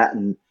a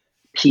Latin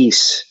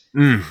piece,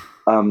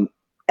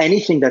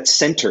 anything that's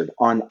centered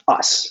on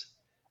us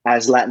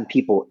as Latin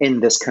people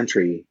in this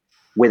country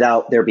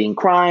without there being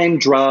crime,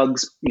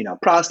 drugs,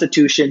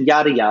 prostitution,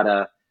 yada,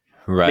 yada,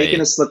 making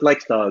us look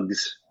like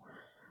thugs,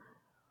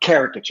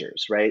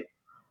 caricatures, right?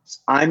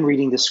 I'm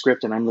reading this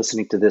script and I'm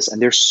listening to this,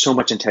 and there's so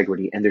much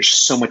integrity and there's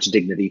so much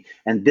dignity.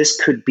 And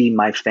this could be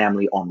my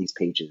family on these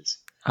pages.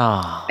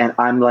 And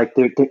I'm like,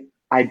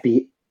 I'd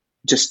be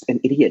just an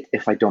idiot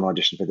if I don't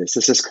audition for this.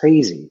 This is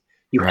crazy.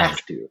 You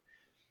have to.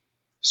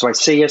 So I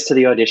say yes to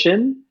the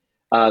audition.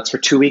 It's for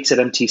 2 weeks at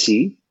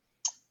MTC.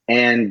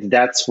 And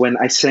that's when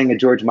I sang a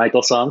George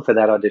Michael song for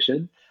that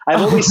audition.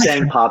 I've always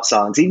sang pop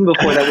songs. Even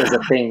before that was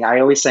a thing,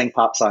 I always sang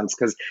pop songs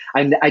because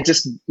I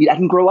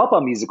didn't grow up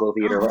on musical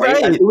theater.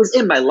 Right? It was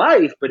in my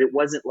life, but it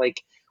wasn't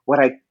like what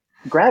I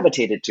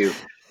gravitated to.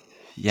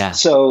 Yeah.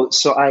 So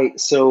I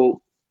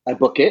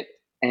book it,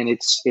 and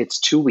it's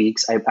 2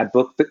 weeks. I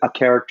booked a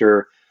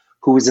character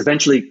who was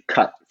eventually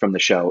cut from the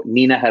show.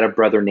 Nina had a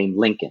brother named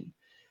Lincoln,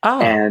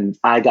 and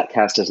I got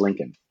cast as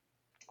Lincoln.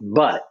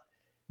 But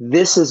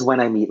this is when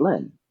I meet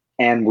Lynn,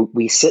 and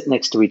we sit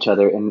next to each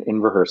other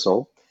in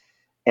rehearsal.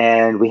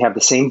 And we have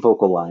the same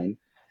vocal line.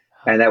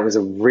 And that was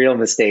a real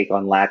mistake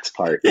on Lac's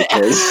part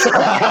because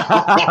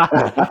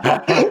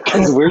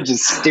we're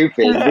just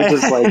stupid. We're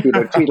just like,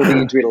 tweedledee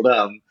and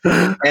tweedledum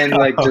and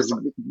like just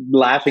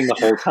laughing the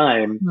whole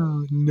time.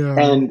 Oh,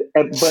 no.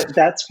 But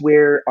that's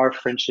where our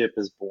friendship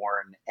is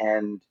born.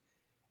 And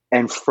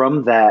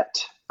from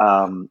that,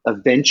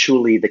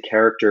 eventually the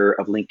character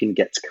of Lincoln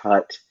gets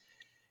cut,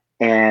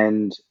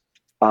 and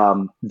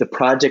the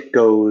project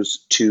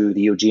goes to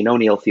the Eugene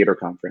O'Neill Theater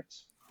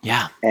Conference.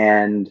 Yeah.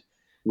 And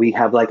we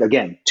have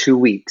 2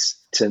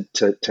 weeks to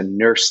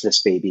nurse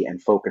this baby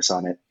and focus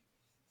on it.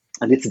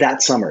 And it's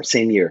that summer,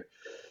 same year.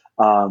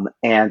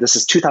 And this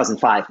is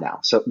 2005 now.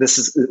 So this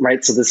is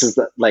right. So this is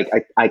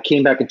I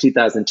came back in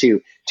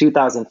 2002,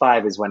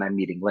 2005 is when I'm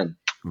meeting Lynn.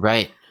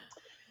 Right.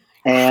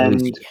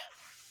 And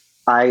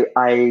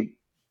I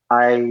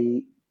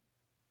I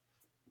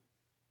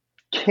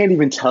can't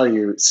even tell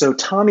you. So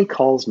Tommy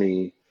calls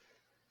me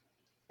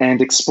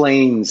and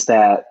explains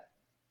that,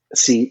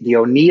 see, the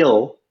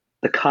O'Neill,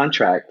 the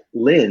contract,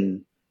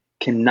 Lynn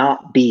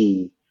cannot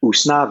be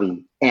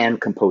Usnavi and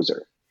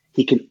composer.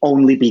 He can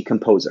only be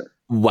composer.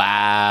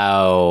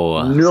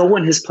 Wow. No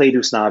one has played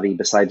Usnavi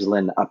besides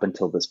Lynn up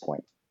until this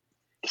point.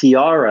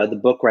 Kiara, the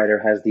book writer,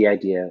 has the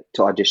idea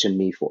to audition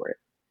me for it.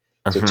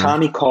 So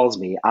Tommy calls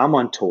me. I'm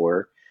on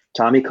tour.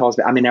 Tommy calls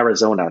me. I'm in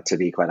Arizona, to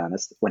be quite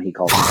honest, when he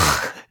calls me.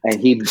 And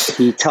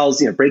he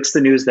tells, breaks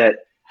the news that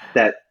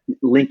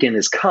Lincoln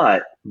is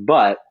cut,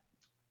 but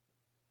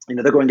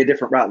they're going a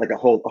different route, like a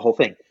whole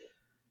thing.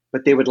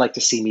 But they would like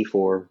to see me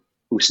for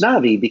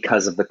Usnavi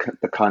because of the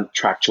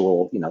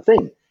contractual,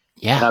 thing.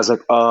 Yeah. And I was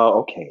like,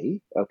 okay.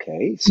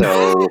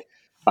 So,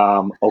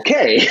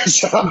 okay.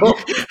 So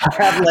I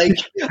have like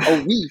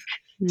a week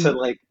to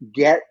like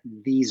get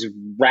these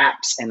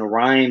raps and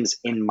rhymes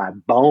in my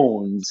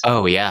bones.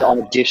 Oh yeah. To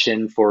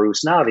audition for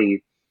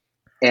Usnavi.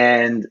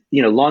 And,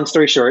 long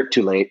story short,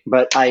 too late,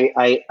 but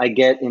I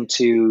get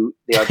into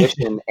the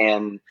audition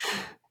and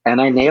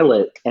I nail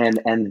it.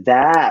 And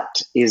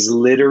that is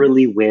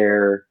literally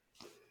where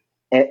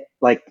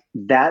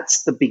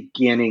that's the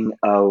beginning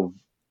of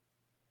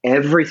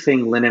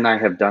everything Lynn and I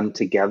have done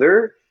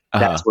together.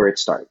 That's where it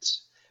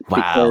starts. Wow.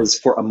 Because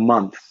for a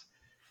month,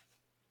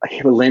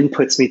 Lynn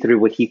puts me through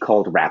what he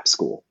called rap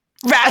school.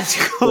 Rap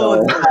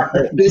school.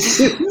 So, this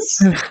is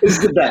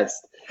the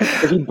best.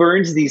 He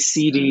burns these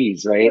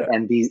CDs, right?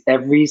 And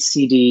every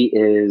CD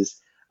is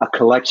a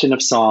collection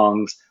of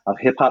songs, of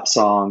hip hop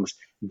songs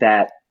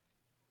that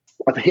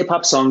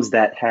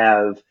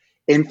have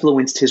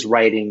influenced his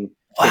writing.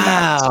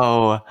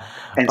 Wow.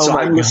 And so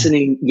I'm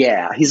listening.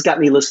 Yeah, he's got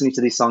me listening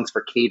to these songs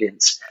for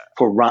cadence,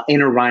 for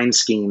inner rhyme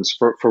schemes,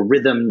 for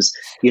rhythms,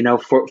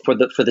 for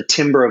the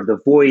timbre of the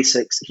voice,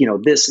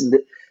 this and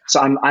that.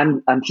 So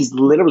he's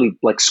literally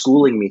like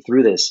schooling me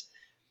through this.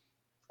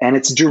 And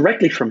it's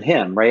directly from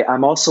him, right?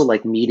 I'm also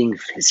like meeting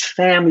his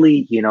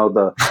family,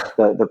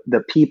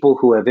 the people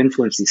who have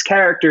influenced these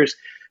characters.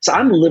 So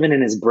I'm living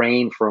in his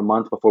brain for a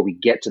month before we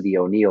get to the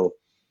O'Neill.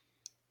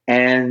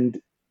 And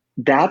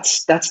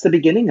that's the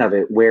beginning of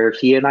it, where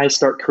he and I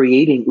start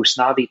creating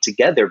Usnavi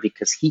together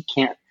because he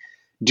can't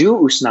do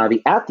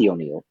Usnavi at the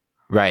O'Neill.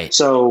 Right.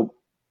 So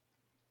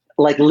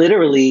like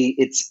literally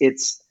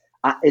it's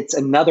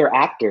another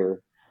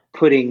actor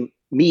putting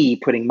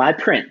my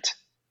print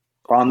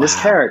on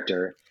this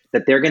character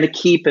that they're going to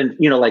keep. And,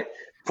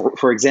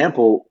 for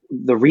example,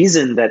 the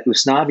reason that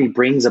Usnavi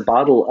brings a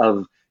bottle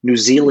of New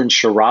Zealand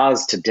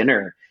Shiraz to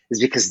dinner is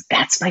because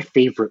that's my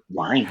favorite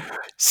wine.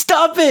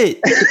 Stop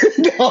it!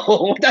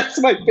 No, that's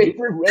my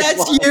favorite red wine.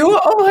 That's you?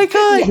 Oh my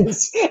God.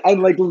 Yes.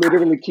 And like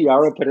literally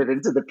Kiara put it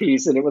into the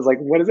piece and it was like,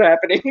 what is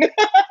happening?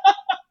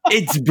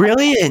 It's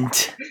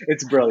brilliant.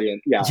 It's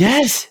brilliant. Yeah.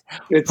 Yes.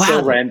 It's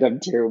so random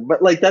too.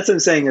 But like, that's what I'm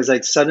saying is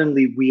like,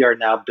 suddenly we are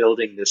now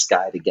building this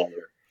guy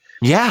together.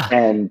 Yeah.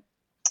 And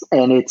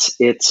it's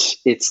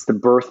the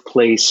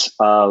birthplace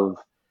of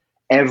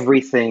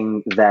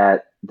everything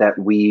that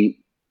we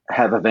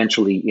have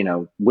eventually,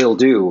 will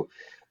do.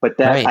 But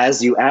that,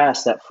 as you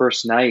asked, that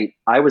first night,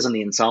 I was in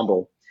the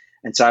ensemble.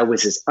 And so I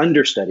was his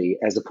understudy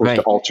as opposed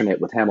to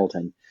alternate with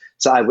Hamilton.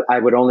 So I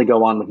would only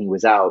go on when he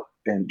was out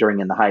and during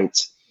In the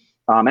Heights.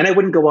 And I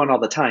wouldn't go on all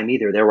the time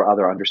either. There were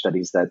other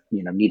understudies that,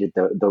 needed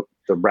the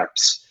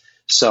reps.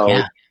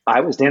 So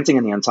I was dancing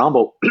in the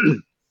ensemble.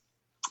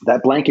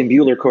 That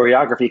Blankenbuehler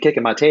choreography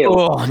kicking my tail.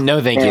 Oh,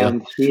 no, thank you.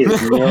 And he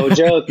is no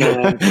joke,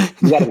 man.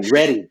 You got to be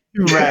ready.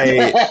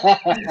 Right.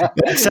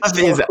 That stuff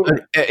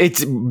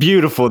it's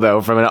beautiful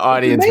though from an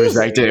audience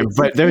perspective,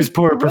 but those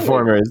poor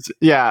performers.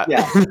 Yeah.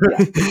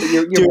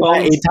 Your do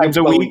bones, 8 times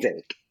a week.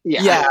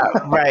 Yeah,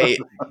 right.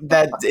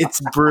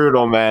 It's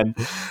brutal, man.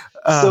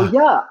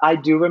 So I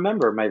do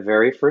remember my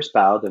very first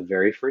bow, the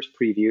very first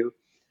preview.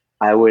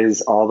 I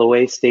was all the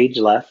way stage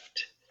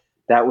left.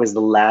 That was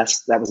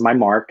my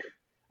mark.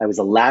 I was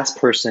the last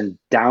person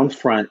down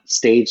front,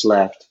 stage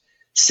left,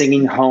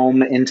 singing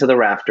Home into the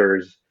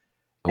Rafters.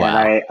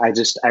 Wow. And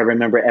I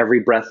remember every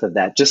breath of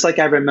that. Just like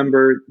I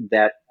remember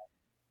that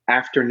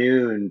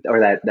afternoon or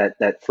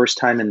that first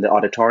time in the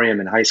auditorium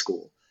in high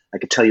school. I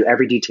could tell you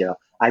every detail.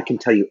 I can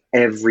tell you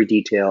every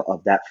detail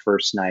of that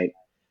first night,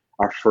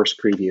 our first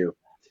preview.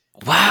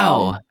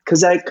 Wow.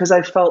 Because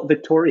I felt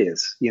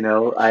victorious.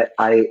 The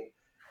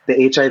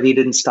HIV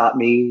didn't stop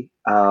me.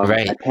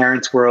 My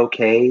parents were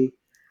okay.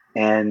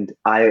 And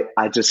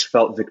I just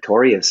felt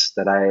victorious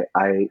that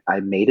I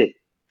made it.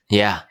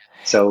 Yeah.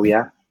 So,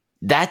 yeah.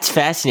 That's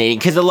fascinating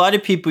because a lot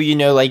of people,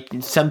 like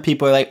some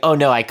people are like, oh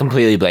no, I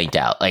completely blanked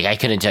out. Like I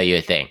couldn't tell you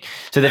a thing.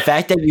 So the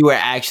fact that you were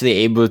actually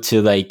able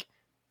to like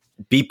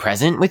be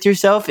present with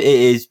yourself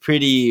is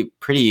pretty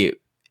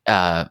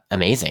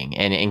amazing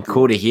and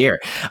cool to hear.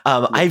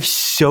 I have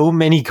so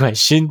many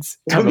questions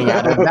coming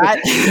out of that.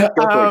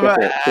 Go for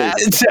it,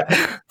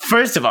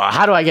 First of all,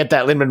 how do I get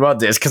that Lin-Manuel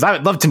disc? Because I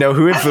would love to know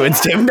who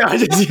influenced him. No, no.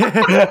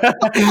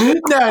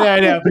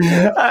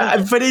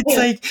 But it's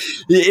like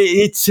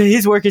it's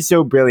his work is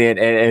so brilliant,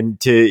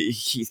 and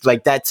he's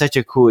like that's such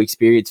a cool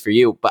experience for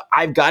you. But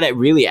I've got to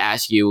really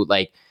ask you,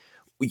 like,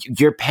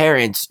 your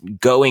parents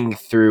going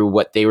through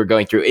what they were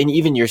going through, and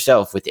even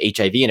yourself with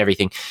HIV and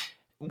everything.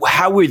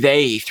 How were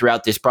they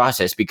throughout this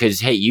process?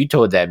 Because, hey, you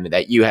told them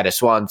that you had a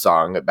swan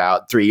song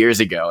about 3 years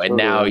ago, and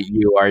now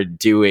you are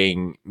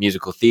doing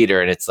musical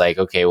theater, and it's like,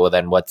 okay, well,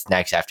 then what's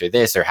next after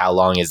this? Or how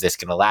long is this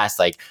going to last?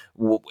 Like,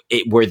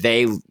 were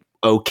they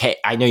okay?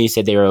 I know you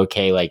said they were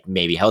okay, like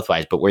maybe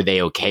health-wise, but were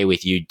they okay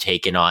with you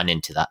taking on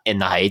in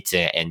the Heights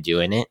and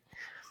doing it?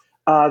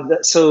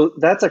 So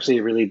that's actually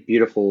a really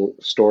beautiful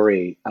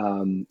story.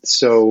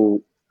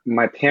 So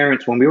my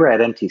parents, when we were at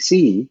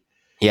MTC,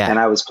 and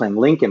I was playing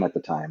Lincoln at the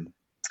time,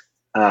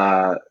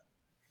 I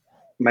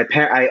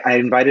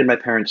invited my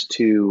parents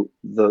to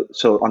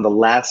on the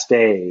last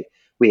day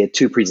we had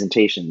 2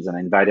 presentations, and I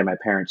invited my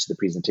parents to the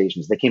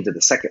presentations. They came to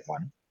the second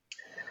one,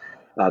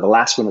 the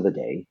last one of the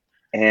day.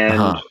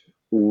 And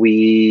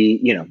we,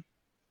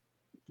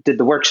 did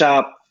the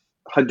workshop,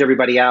 hugged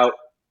everybody out,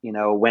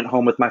 went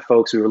home with my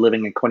folks. We were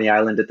living in Coney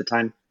Island at the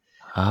time.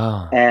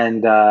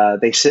 And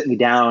they sit me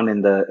down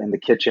in the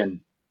kitchen,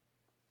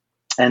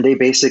 and they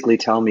basically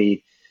tell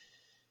me,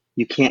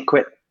 you can't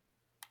quit.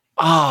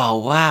 Oh,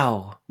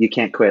 wow. You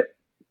can't quit.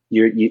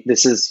 You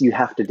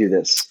have to do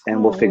this,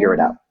 and we'll figure it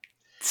out.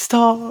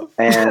 Stop.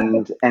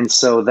 And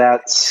so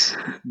that sealed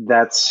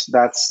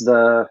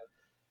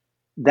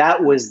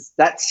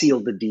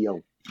the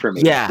deal for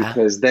me. Yeah.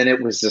 Because then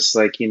it was just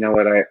like, you know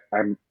what, I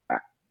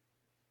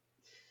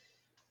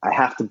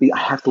have to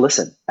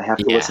listen. I have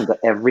to listen to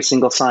every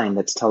single sign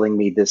that's telling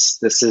me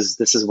this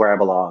is where I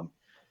belong,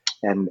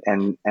 and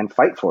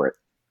fight for it.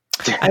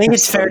 I think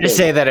it's fair to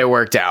say that it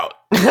worked out.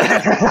 Not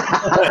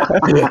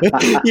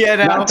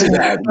too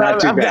bad.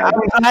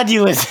 I'm glad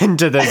you listened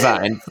to the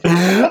signs.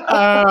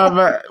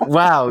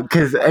 Wow,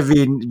 because I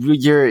mean,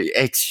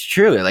 it's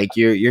true. Like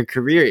your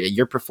career,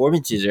 your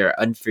performances are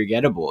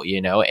unforgettable.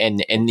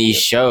 And these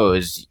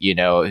shows,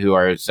 who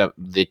are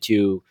the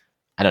 2.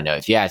 I don't know,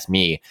 if you ask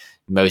me,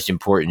 most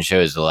important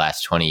shows the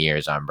last 20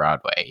 years on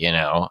Broadway.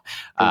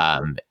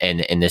 And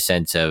in the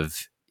sense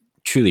of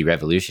truly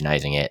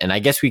revolutionizing it. And I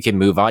guess we can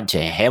move on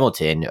to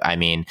Hamilton. I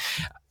mean,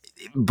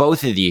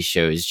 both of these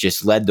shows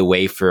just led the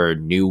way for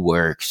new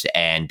works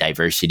and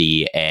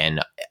diversity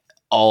and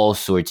all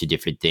sorts of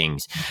different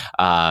things.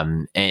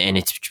 And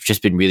it's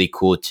just been really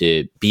cool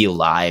to be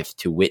alive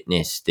to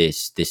witness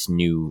this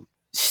new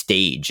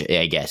stage,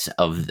 I guess,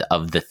 of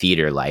the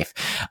theater life.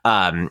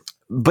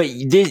 But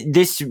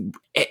this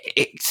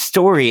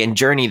story and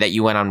journey that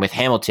you went on with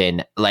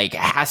Hamilton, like,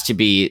 has to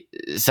be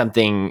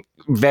something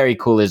very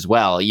cool as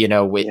well,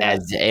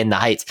 as in the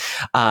Heights.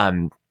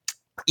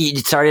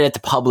 It started at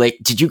the public.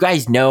 Did you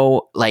guys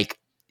know, like,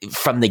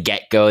 from the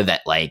get-go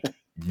that, like,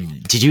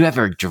 did you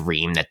ever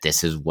dream that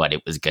this is what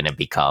it was going to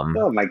become?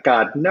 Oh my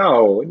God,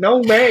 no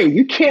way.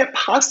 You can't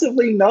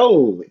possibly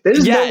know.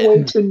 There's no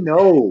way to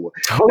know.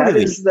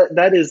 Totally.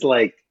 That is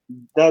like,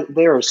 that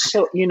there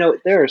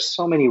are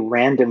so many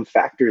random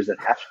factors that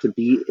have to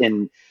be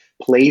in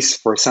place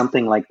for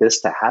something like this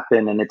to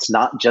happen. And it's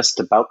not just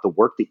about the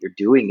work that you're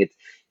doing. It's,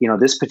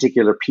 this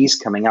particular piece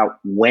coming out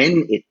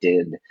when it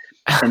did,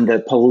 and the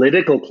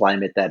political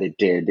climate that it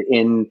did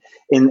in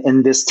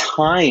this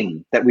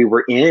time that we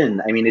were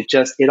in. I mean,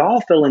 it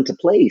all fell into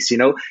place.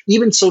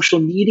 Even social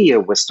media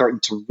was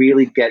starting to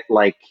really get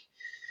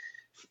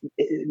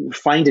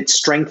find its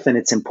strength and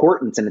its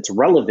importance and its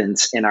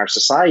relevance in our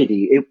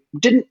society. It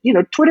didn't,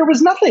 Twitter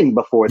was nothing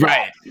before that,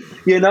 right?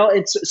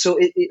 It's so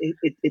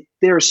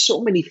there are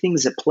so many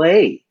things at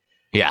play.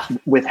 Yeah,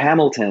 with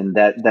Hamilton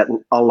that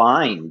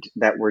aligned,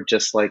 that were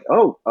just like,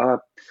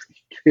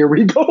 here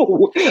we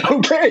go.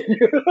 Okay.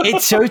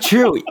 It's so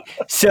true.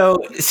 So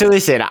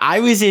listen,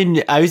 I was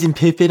in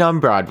Pippin on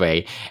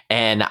Broadway,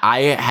 and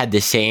I had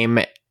the same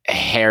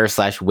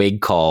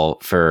hair/wig call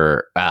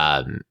for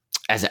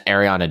as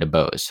Ariana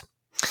DeBose.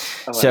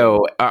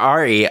 So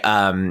Ari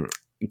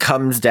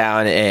comes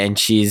down, and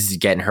she's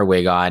getting her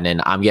wig on,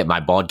 and I'm getting my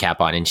bald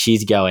cap on, and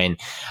she's going,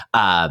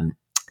 I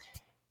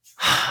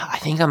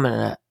think I'm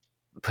gonna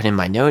put in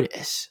my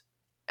notice.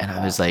 And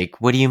I was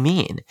like, what do you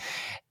mean?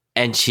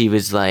 And she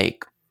was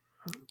like,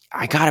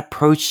 I got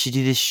approached to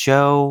do this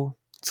show.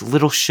 It's a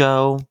little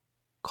show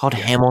called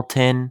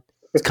Hamilton.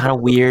 It's kind of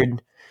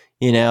weird,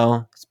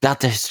 it's about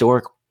the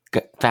historic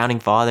founding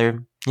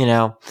father,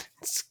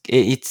 it's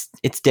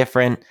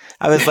different.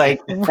 I was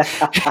like,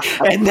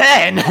 and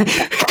then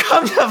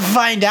come to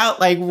find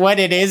out, like, what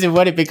it is and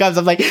what it becomes.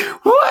 I'm like,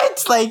 what?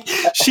 Like,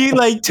 she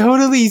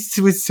totally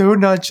was so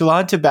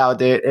nonchalant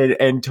about it,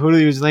 and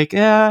totally was like,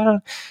 yeah,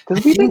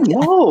 because we didn't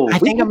know. I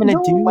think I'm gonna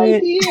do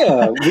it.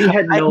 We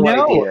had no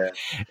idea.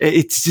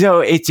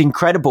 It's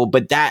incredible.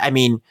 But that, I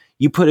mean,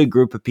 you put a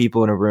group of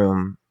people in a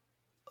room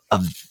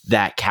of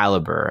that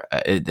caliber.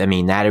 I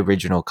mean, that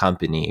original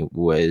company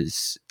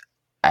was,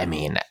 I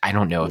mean, I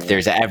don't know if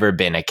there's ever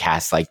been a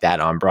cast like that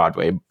on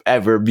Broadway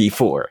ever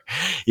before,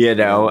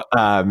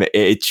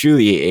 it's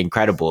truly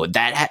incredible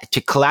that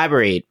to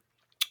collaborate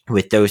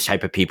with those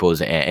type of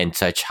peoples and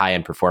such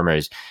high-end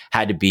performers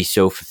had to be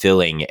so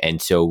fulfilling and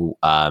so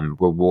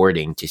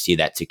rewarding to see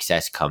that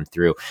success come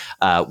through.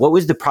 What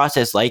was the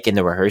process like in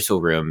the rehearsal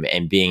room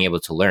and being able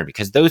to learn?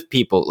 Because those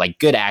people, like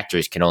good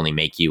actors, can only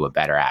make you a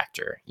better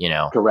actor,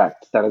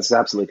 Correct. That is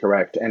absolutely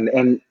correct.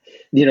 And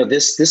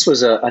this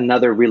was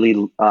another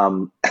really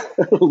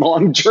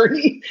long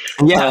journey.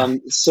 Yeah.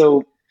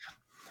 So,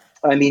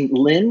 I mean,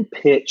 Lin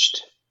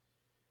pitched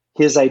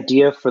his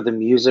idea for the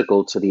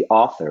musical to the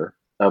author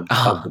of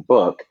the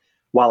book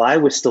while I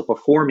was still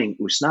performing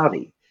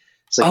Usnavi.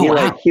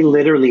 So he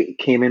literally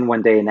came in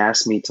one day and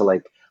asked me to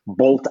like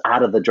bolt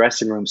out of the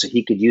dressing room so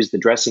he could use the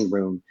dressing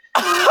room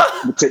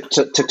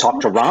to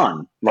talk to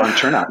Ron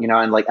Chernow,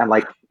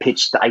 and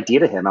pitched the idea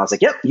to him. I was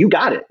like, yep, you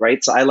got it.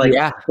 Right. So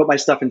I put my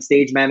stuff in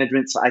stage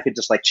management so I could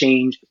just like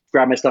change,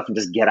 grab my stuff and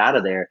just get out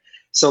of there.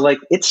 So like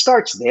it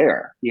starts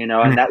there,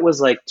 and that was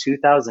like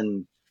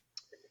 2000,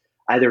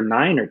 either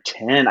 9 or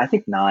 10, I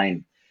think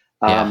 9.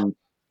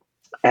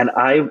 And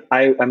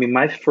I mean,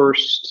 my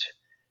first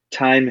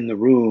time in the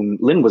room,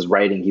 Lin was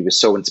writing. He was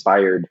so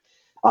inspired.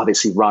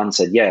 Obviously, Ron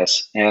said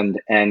yes, and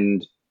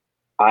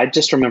I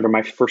just remember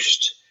my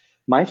first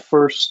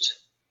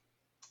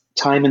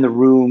time in the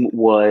room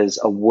was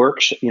a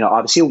workshop.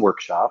 Obviously a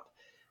workshop.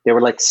 There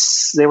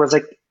was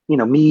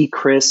me,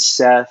 Chris,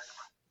 Seth,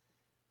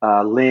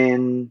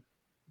 Lin.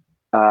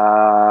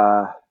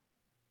 There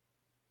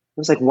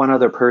was like one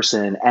other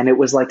person, and it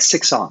was like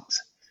 6 songs.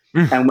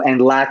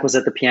 And Lack was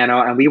at the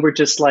piano, and we were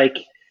just like,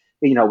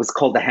 it was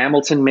called the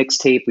Hamilton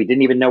mixtape. We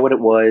didn't even know what it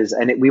was.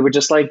 And we were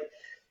just like,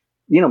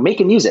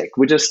 making music.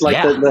 We're just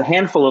like the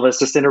handful of us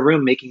just in a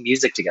room making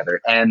music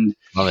together. And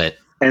love it.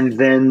 And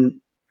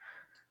then,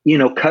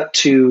 cut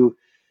to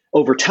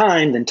over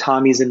time, then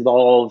Tommy's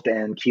involved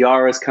and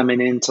Kiara's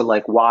coming in to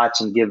like watch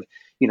and give,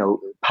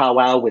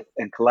 powwow with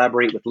and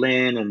collaborate with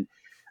Lin.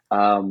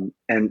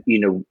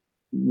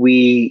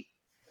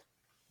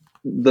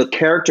 The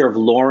character of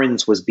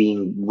Lawrence was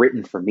being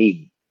written for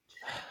me.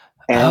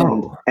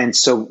 And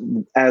so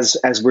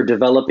as we're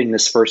developing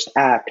this first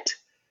act,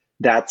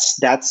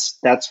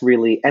 that's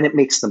really, and it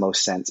makes the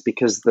most sense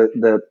because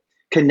the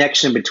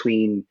connection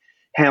between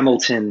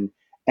Hamilton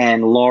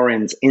and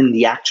Lawrence in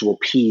the actual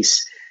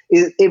piece,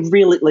 it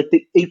really, like,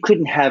 you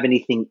couldn't have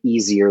anything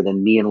easier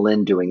than me and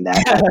Lin doing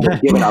that,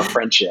 given our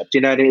friendship.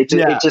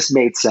 It just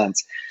made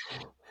sense.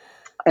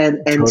 And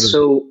totally.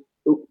 So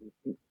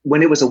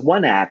when it was a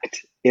one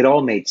act, it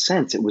all made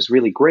sense. It was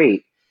really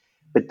great.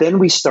 But then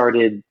we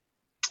started,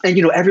 and,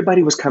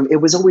 everybody was coming. It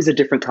was always a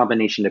different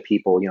combination of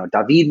people.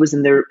 David was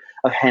in there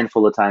a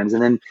handful of times,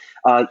 and then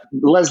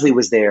Leslie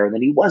was there, and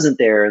then he wasn't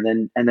there,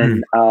 and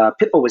then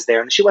Pippa was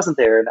there, and she wasn't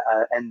there,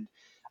 and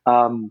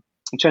I'm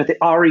trying to think.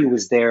 Ari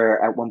was there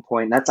at one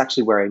point. And that's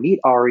actually where I meet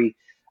Ari.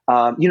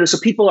 So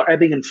people are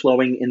ebbing and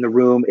flowing in the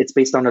room. It's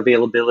based on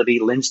availability.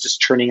 Lin's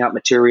just churning out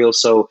material,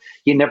 so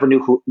you never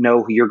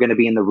know who you're going to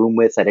be in the room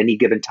with at any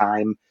given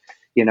time.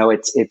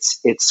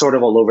 It's sort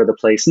of all over the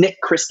place.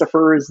 Nick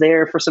Christopher is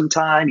there for some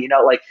time.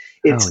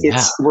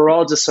 We're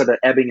all just sort of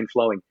ebbing and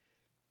flowing.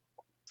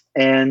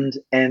 And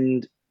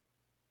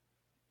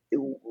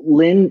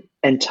Lin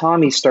and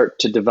Tommy start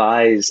to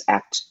devise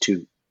Act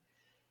 2,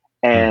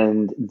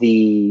 and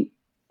the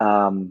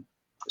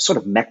sort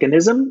of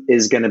mechanism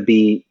is going to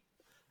be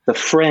the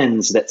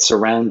friends that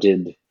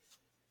surrounded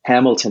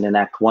Hamilton in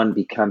Act 1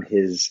 become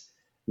his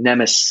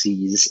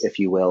nemesis, if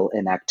you will,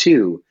 in Act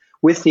 2.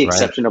 With the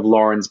exception of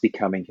Lawrence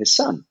becoming his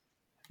son,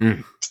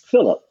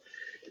 Philip.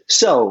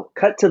 So,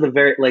 cut to the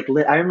very,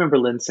 Lin, I remember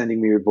Lin sending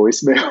me a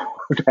voicemail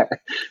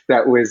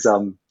that was,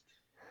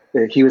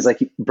 he was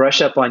like,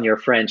 brush up on your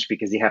French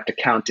because you have to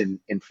count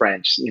in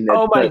French.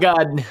 My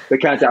God. The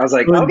countdown. I was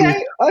like,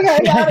 okay,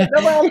 got it.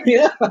 No problem.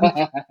 Yeah.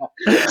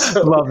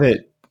 Love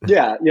it.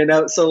 Yeah.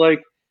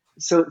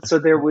 So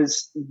there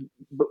was,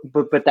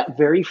 but that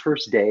very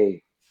first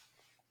day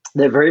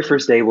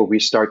where we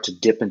start to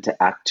dip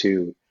into Act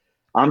 2,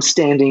 I'm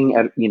standing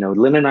at,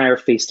 Lin and I are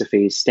face to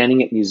face,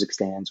 standing at music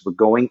stands. We're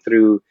going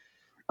through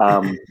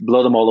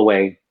Blow Them All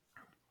Away.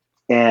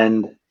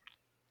 And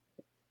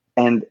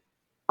I'm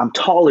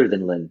taller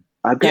than Lin.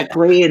 I've got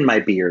gray in my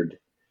beard.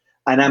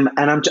 And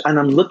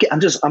I'm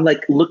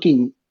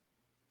looking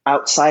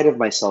outside of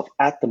myself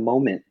at the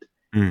moment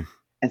and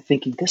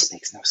thinking, this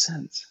makes no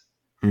sense.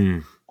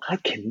 I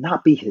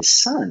cannot be his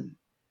son.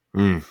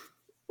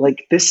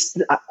 Like this,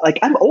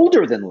 I'm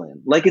older than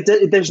Lin.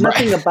 There's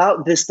nothing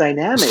about this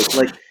dynamic.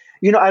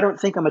 I don't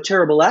think I'm a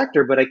terrible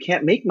actor, but I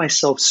can't make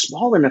myself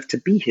small enough to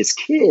be his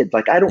kid.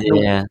 I don't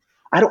know.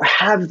 I don't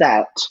have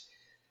that.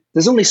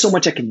 There's only so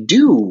much I can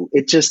do.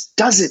 It just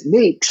doesn't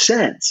make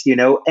sense,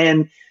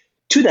 And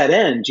to that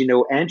end,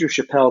 Andrew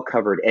Chappelle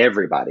covered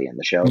everybody in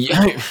the show.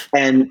 Yeah.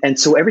 And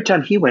so every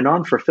time he went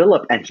on for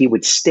Philip and he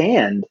would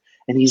stand,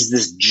 and he's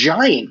this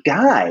giant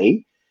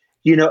guy,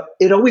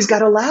 it always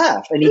got a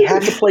laugh, and he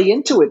had to play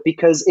into it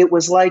because it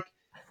was like,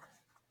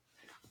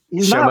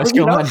 he's Show not, must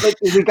go on. like,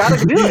 we got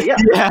to do it. Yeah.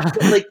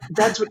 Yeah. Like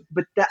that's what,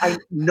 but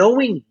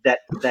knowing that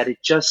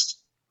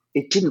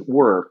it didn't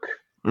work.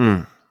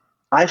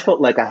 I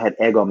felt like I had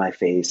egg on my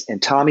face,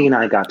 and Tommy and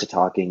I got to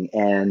talking,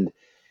 and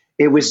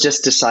it was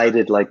just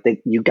decided like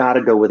you got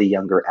to go with a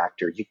younger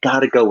actor. You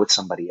got to go with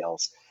somebody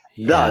else.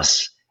 Yeah.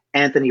 Thus,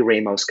 Anthony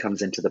Ramos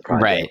comes into the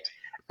project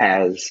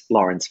as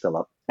Lawrence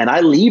Phillip, and I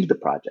leave the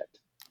project.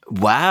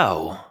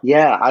 Wow.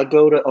 Yeah, I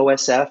go to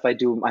OSF. I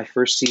do my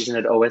first season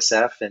at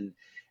OSF,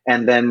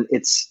 and then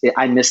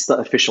I miss the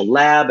official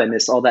lab. I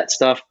miss all that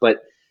stuff.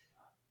 But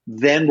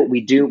then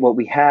what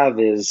we have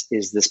is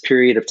this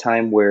period of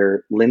time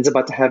where Lynn's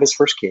about to have his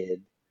first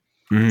kid.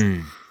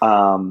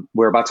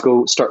 We're about to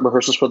go start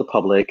rehearsals for the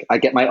public. I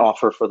get my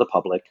offer for the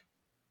public,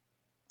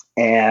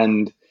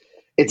 and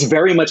it's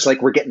very much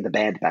like we're getting the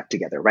band back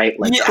together, right?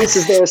 Like Chris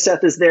is there,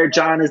 Seth is there,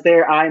 John is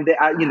there, I'm there.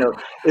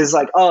 It's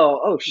like,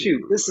 oh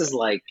shoot, this is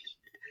like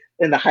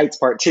in the Heights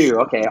part 2.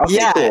 Okay,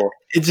 cool.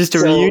 It's just a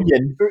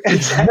reunion.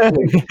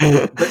 Exactly.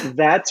 But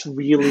that's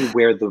really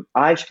where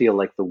I feel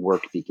like the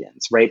work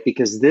begins, right?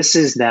 Because this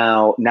is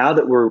now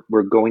that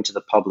we're going to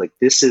the public,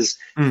 this is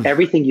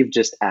everything you've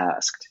just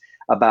asked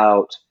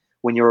about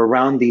when you're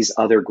around these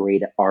other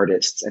great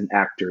artists and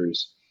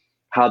actors,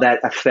 how that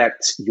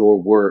affects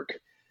your work.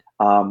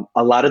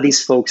 A lot of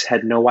these folks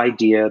had no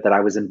idea that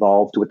I was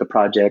involved with the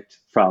project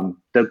from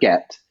the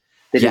get.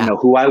 They didn't know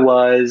who I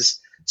was.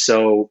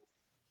 So,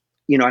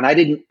 and I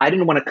didn't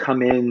want to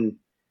come in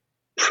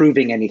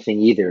proving anything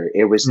either.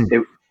 It was,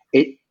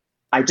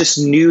 I just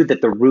knew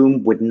that the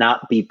room would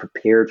not be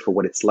prepared for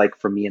what it's like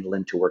for me and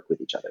Lynn to work with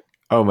each other.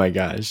 Oh my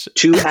gosh.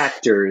 2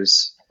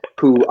 actors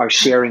who are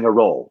sharing a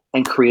role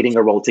and creating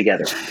a role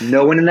together.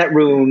 No one in that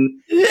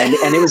room.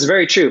 And it was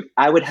very true.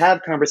 I would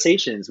have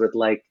conversations with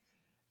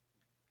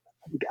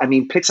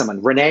pick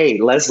someone, Renee,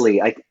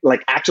 Leslie,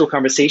 like actual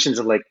conversations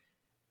of like,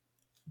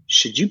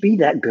 should you be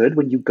that good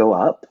when you go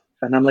up?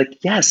 And I'm like,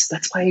 yes,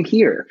 that's why I'm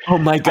here. Oh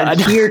my God.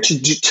 I'm here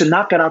to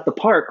knock it out the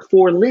park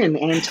for Lynn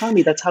and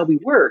Tommy. That's how we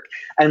work.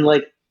 And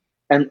like,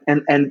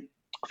 and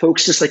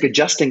folks just like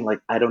adjusting, like,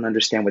 I don't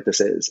understand what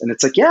this is. And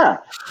it's like,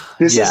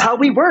 this is how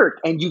we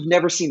work. And you've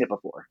never seen it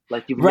before.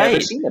 Like you've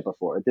never seen it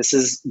before. This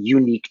is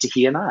unique to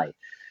he and I.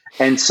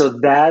 And so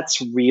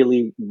that's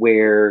really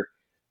where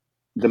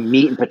the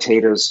meat and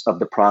potatoes of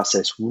the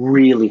process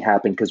really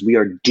happen, because we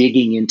are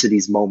digging into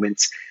these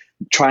moments,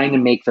 trying to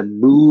make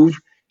them move,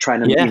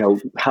 trying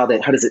to, how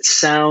does it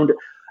sound,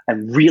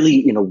 and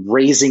really,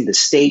 raising the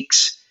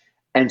stakes.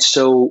 And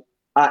so,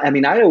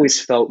 I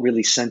always felt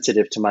really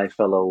sensitive to my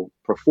fellow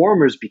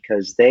performers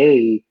because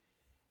they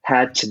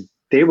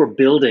were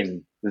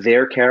building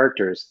their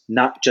characters,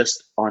 not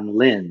just on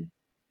Lynn,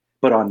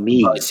 but on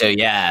me. So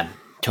yeah,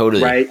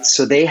 totally. Right.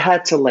 So they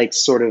had to like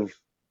sort of,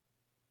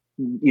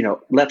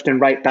 left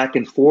and right, back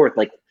and forth,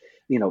 like,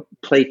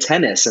 play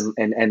tennis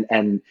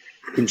and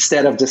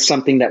instead of just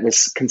something that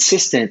was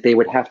consistent, they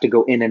would have to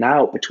go in and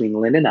out between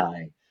Lynn and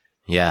I.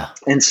 Yeah.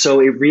 And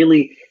so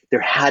there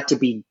had to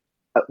be,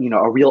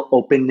 a real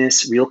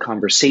openness, real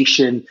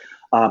conversation,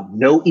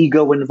 no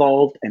ego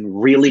involved,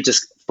 and really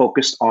just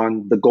focused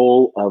on the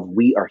goal of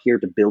we are here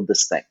to build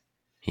this thing.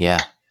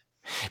 Yeah.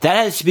 That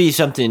has to be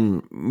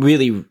something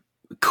really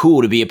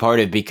cool to be a part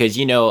of, because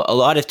a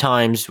lot of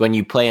times when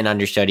you play an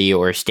understudy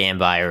or a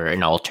standby or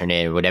an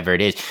alternate or whatever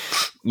it is,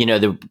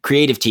 the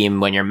creative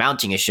team, when you're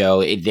mounting a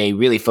show, they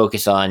really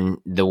focus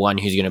on the one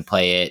who's going to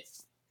play it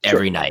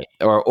every night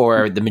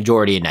or the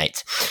majority of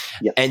nights.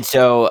 Yes. And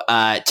so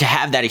to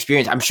have that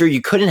experience, I'm sure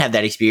you couldn't have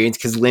that experience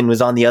because Lynn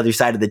was on the other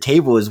side of the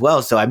table as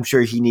well. So I'm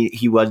sure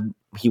he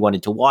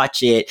wanted to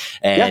watch it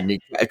and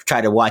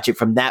try to watch it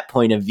from that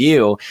point of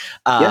view.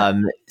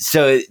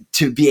 So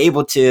to be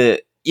able to,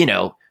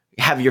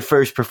 have your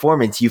first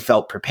performance, you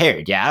felt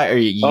prepared,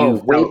 or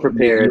way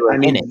prepared.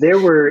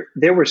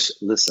 There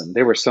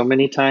were so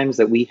many times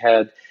that we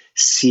had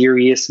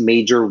serious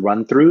major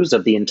run-throughs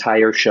of the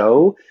entire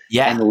show,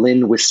 and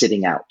Lynn was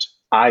sitting out.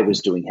 I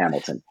was doing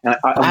Hamilton, and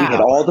we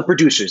had all the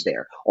producers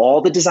there,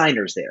 all the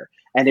designers there,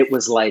 and it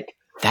was like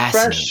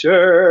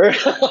pressure.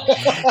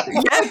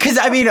 Because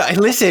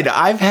listen,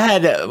 I've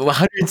had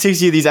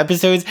 160 of these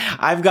episodes.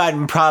 I've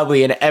gotten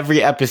probably in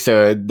every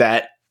episode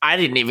that I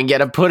didn't even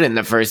get a put in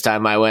the first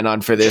time I went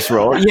on for this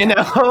role,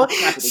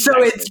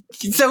 So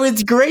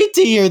it's great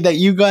to hear that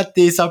you got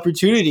this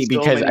opportunity,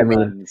 because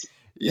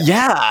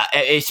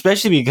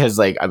especially because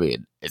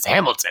it's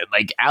Hamilton.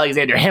 Like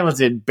Alexander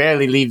Hamilton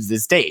barely leaves the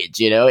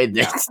stage,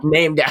 it's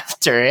named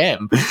after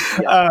him.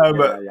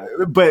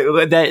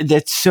 But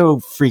that's so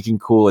freaking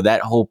cool.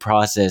 That whole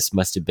process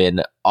must have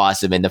been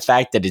awesome. And the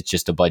fact that it's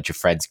just a bunch of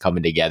friends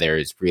coming together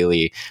is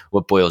really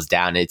what boils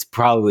down. It's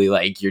probably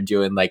like you're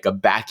doing like a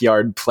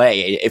backyard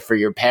play for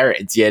your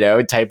parents,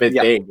 type of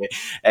thing.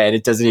 And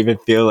it doesn't even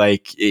feel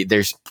like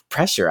there's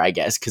pressure, I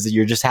guess, because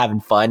you're just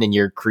having fun and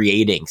you're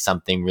creating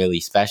something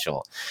really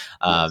special.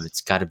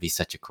 It's got to be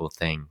such a cool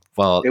thing.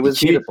 Well, it was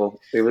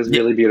beautiful. It was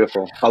really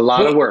beautiful. A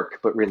lot of work,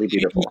 but really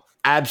beautiful.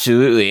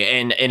 Absolutely.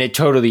 And it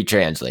totally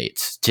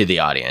translates to the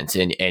audience,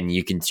 and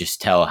you can just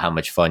tell how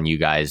much fun you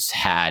guys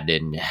had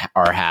and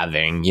are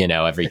having,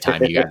 every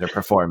time you guys are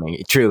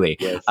performing. Truly.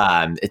 Yes.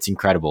 It's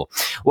incredible.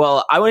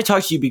 Well, I want to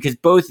talk to you because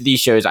both of these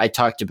shows, I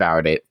talked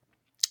about it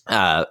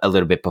a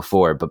little bit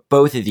before, but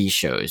both of these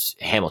shows,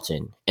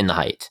 Hamilton and The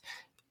Heights,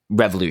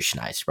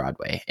 revolutionized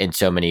Broadway in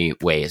so many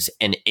ways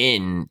and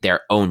in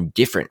their own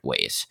different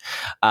ways.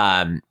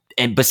 And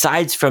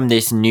besides from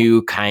this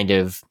new kind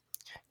of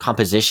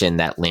composition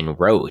that Lin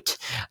wrote,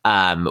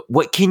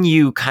 what can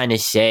you kind of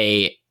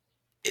say?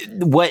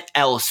 What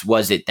else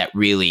was it that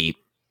really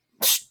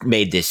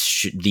made these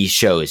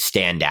shows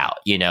stand out?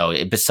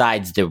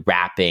 Besides the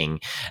rapping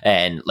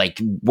and like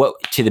what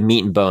to the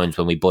meat and bones,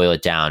 when we boil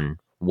it down,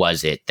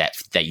 was it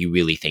that you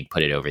really think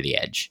put it over the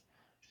edge?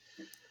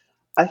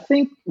 I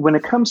think when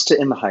it comes to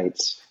In the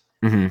Heights,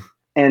 mm-hmm.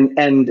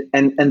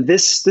 and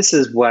this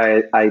is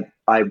why I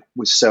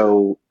was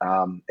so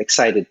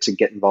excited to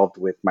get involved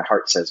with My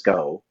Heart Says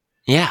Go.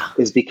 Yeah,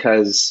 is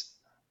because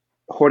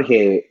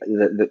Jorge,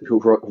 who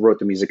wrote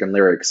the music and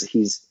lyrics,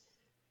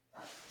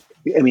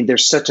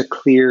 there's such a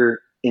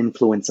clear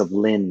influence of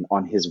Lin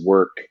on his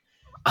work,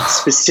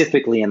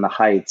 specifically in The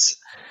Heights,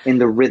 in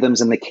the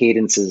rhythms and the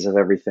cadences of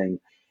everything.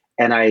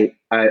 And I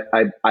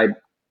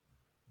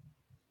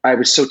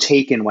was so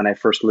taken when I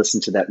first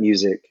listened to that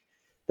music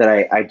that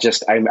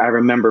I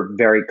remember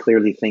very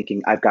clearly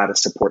thinking, I've got to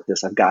support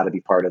this. I've got to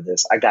be part of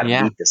this. I got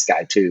to meet this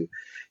guy too,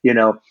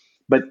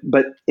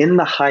 But In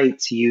the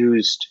Heights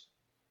used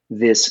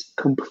this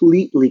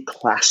completely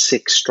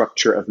classic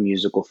structure of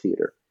musical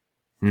theater,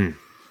 the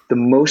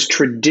most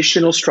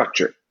traditional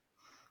structure,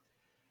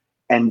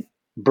 and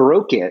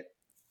broke it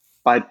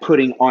by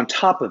putting on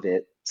top of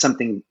it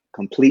something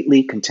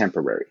completely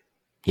contemporary.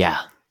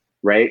 Yeah.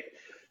 Right.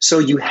 So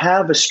you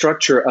have a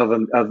structure of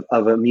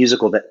a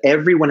musical that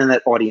everyone in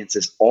that audience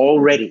is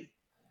already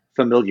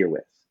familiar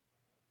with.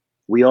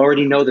 We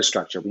already know the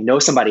structure. We know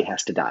somebody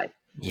has to die.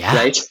 Yeah.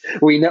 Right.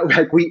 We know,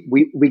 like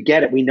we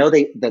get it. We know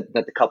that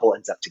the couple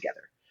ends up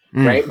together.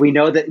 Right. We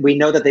know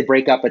that they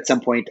break up at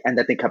some point and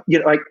that they come.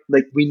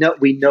 Like we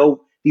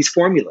know these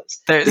formulas.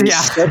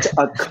 It's such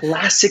a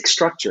classic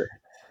structure,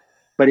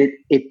 but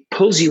it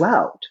pulls you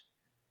out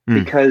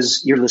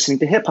because you're listening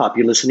to hip hop,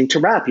 you're listening to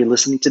rap, you're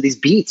listening to these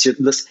beats,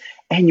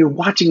 and you're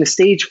watching a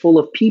stage full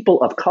of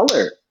people of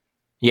color.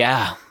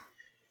 Yeah.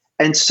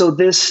 And so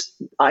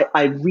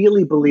I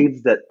really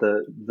believe that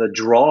the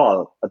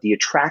draw of the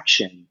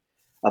attraction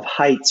of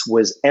Heights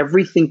was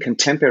everything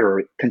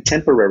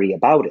contemporary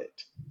about it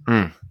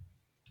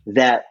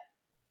that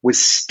was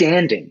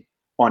standing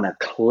on a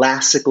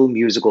classical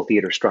musical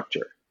theater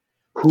structure.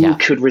 Who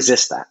could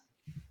resist that?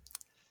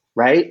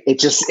 Right?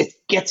 It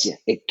gets you.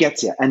 It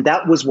gets you. And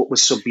that was what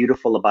was so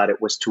beautiful about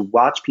it, was to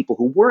watch people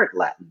who weren't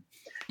Latin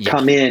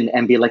come in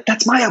and be like,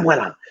 that's my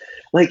abuela.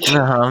 Like, they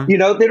don't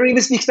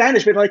even speak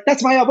Spanish, but like,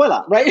 that's my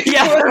abuela, right?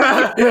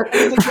 Yeah.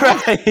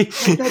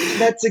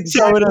 That's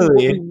exactly what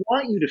we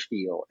want you to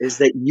feel, is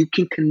that you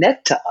can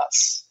connect to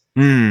us.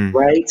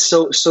 Right.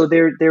 So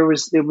there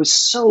was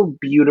so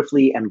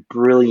beautifully and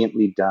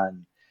brilliantly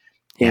done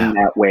in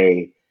that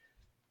way.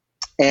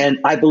 And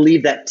I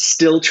believe that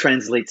still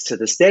translates to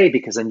this day,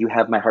 because then you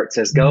have My Heart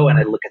Says Go, and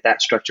I look at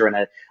that structure and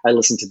I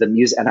listen to the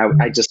music, and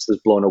I just was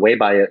blown away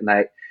by it.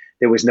 And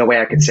there was no way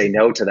I could say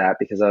no to that,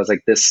 because I was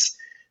like, this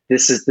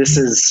is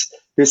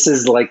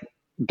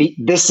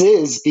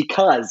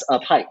because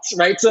of Heights,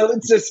 right? So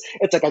it's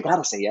like, I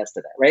gotta say yes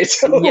to that, right?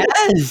 So,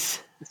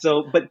 yes.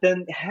 So, but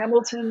then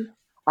Hamilton,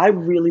 I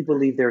really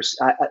believe it's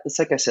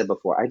like I said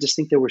before, I just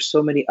think there were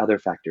so many other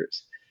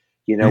factors.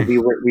 We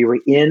were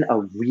in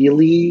a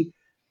really,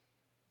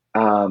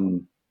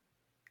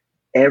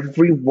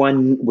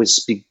 everyone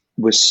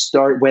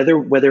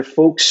whether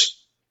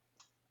folks,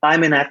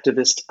 I'm an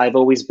activist. I've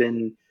always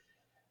been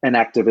an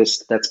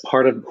activist. That's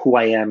part of who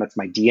I am. It's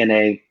my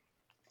DNA.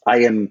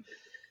 I am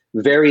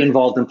very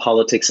involved in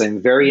politics.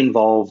 I'm very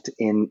involved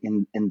in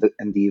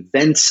the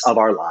events of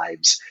our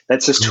lives.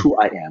 That's just who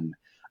I am.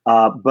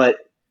 But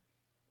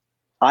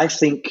I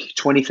think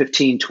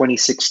 2015,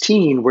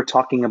 2016, we're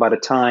talking about a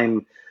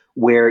time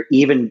where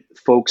even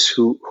folks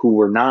who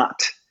were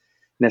not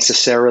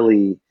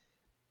necessarily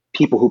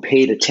people who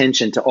paid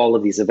attention to all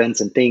of these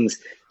events and things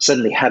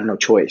suddenly had no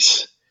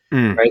choice.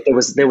 Right?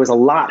 There was a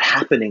lot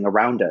happening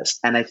around us.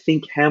 And I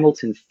think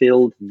Hamilton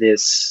filled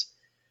this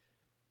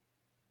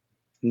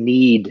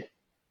need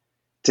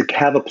to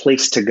have a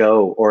place to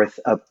go, or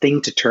a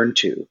thing to turn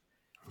to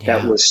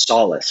that was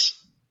solace,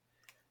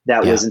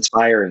 that was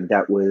inspiring,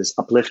 that was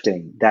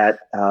uplifting, that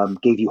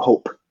gave you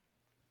hope.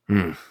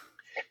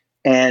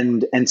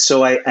 And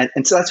so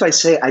that's why I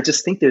say, I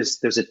just think there's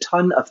a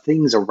ton of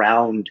things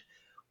around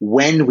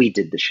when we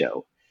did the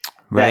show.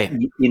 Right.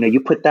 That, you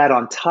put that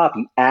on top,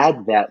 you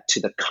add that to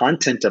the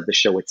content of the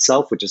show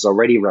itself, which is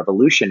already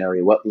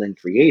revolutionary, what Lin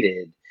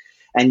created,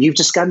 and you've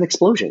just got an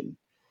explosion.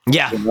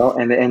 Yeah,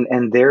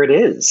 and there it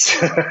is.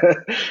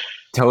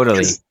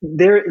 totally.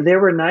 There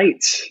were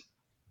nights.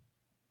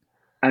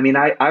 I mean,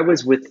 I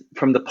was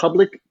from the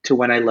public to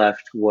when I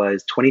left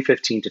was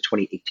 2015 to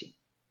 2018.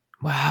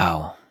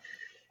 Wow.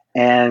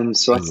 And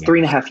so that's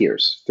 3.5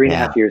 years, three and a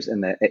Yeah. half years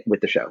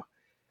with the show.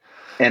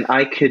 And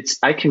I could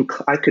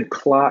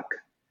clock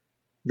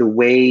the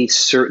way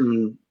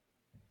certain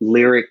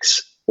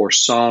lyrics or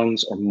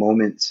songs or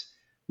moments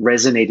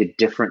resonated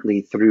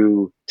differently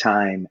through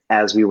time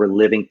as we were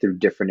living through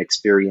different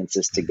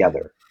experiences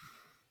together.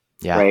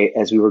 Yeah. Right.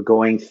 As we were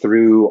going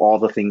through all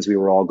the things we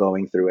were all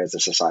going through as a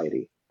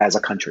society, as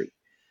a country.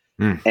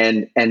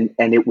 And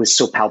it was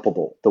so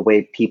palpable, the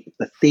way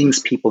the things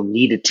people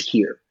needed to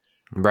hear.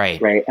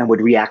 Right. And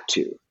would react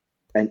to.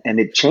 And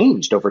it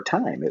changed over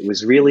time. It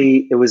was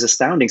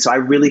astounding. So I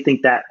really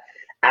think that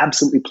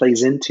absolutely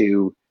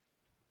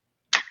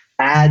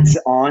adds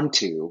on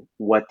to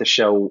what the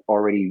show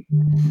already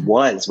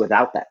was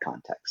without that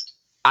context.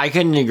 I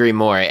couldn't agree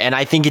more. And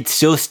I think it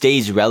still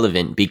stays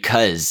relevant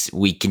because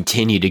we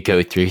continue to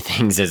go through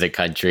things as a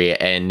country,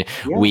 and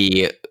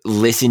we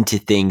listen to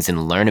things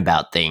and learn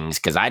about things.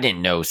 Because I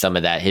didn't know some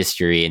of that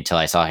history until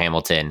I saw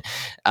Hamilton.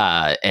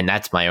 And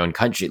that's my own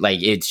country.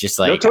 Like, it's just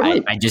like,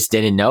 totally. I just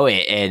didn't know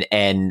it.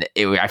 And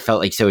I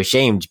felt like so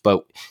ashamed.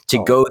 But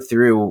to go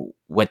through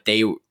what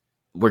they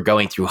were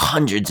going through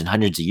hundreds and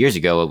hundreds of years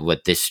ago, of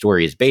what this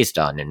story is based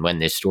on, and when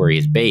this story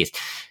is based,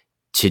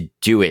 to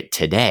do it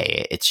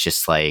today, it's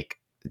just like,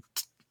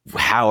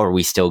 how are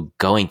we still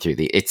going through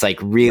it's like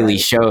really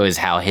shows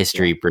how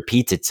history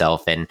repeats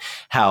itself, and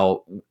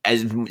how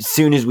as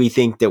soon as we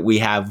think that we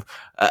have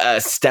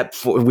a step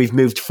we've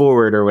moved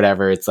forward or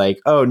whatever, it's like,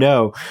 oh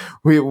no,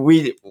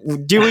 we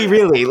do we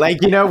really, like,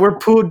 we're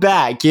pulled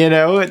back,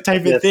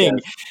 type of thing.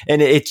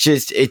 And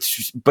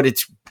but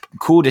it's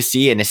cool to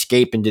see and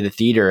escape into the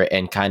theater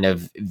and kind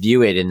of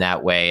view it in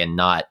that way, and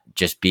not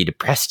just be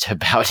depressed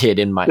about it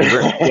in my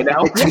room,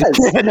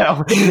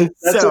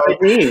 That's what I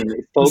mean.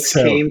 Folks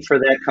came for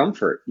that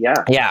comfort.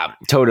 Yeah,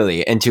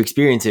 totally. And to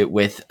experience it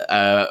with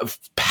a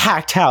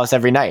packed house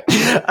every night.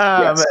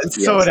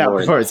 Sold out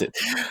performances.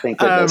 Thank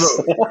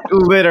goodness.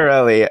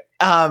 Literally.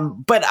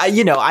 But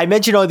I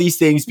mention all these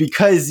things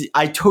because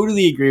I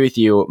totally agree with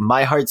you.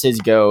 My Heart Says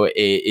Go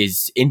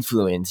is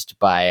influenced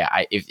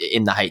by,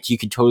 in the Heights, you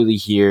can totally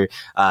hear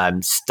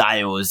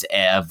styles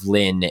of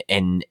Lynn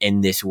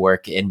in this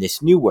work, in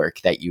this new work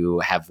that you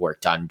have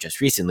worked on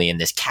just recently, in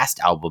this cast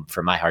album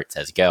for My Heart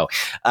Says Go,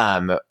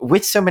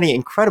 with so many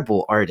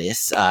incredible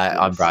artists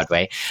on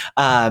Broadway.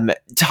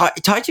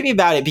 Talk to me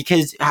about it,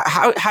 because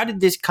how did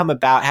this come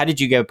about? How did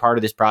you get a part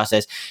of this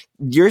process?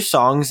 Your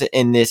songs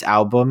in this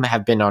album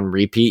have been on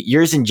repeat.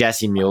 Yours and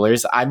Jesse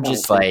Mueller's. I'm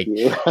just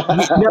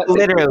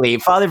literally,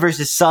 Father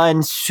versus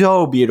Son,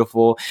 so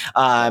beautiful.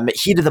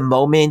 Heat of the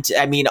Moment.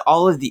 I mean,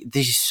 all of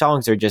these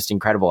songs are just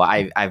incredible.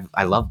 I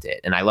loved it,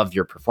 and I loved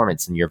your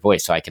performance and your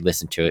voice, so I could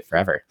listen to it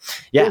forever.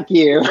 Yeah. Thank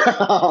you.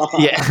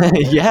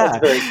 Yeah. That's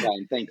very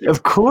kind. Thank you.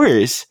 Of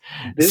course.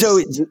 This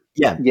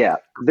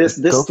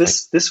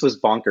was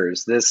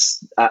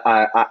bonkers.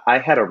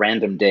 I had a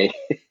random day.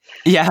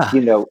 Yeah.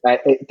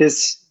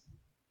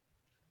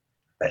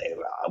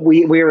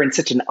 We were in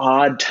such an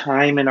odd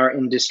time in our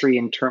industry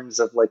in terms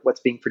of like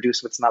what's being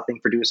produced, what's not being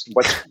produced,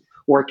 what's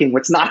working,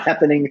 what's not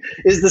happening.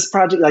 Is this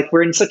project, like,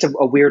 we're in such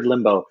a weird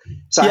limbo.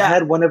 So I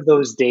had one of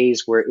those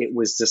days where it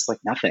was just like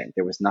nothing.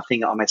 There was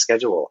nothing on my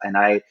schedule, and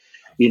I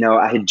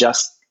had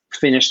just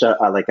finished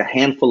a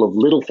handful of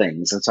little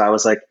things, and so I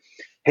was like,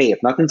 hey,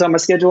 if nothing's on my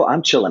schedule,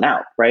 I'm chilling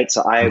out, right?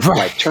 So I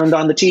turned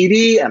on the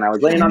TV, and I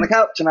was laying on the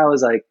couch, and I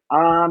was like,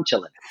 I'm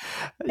chilling.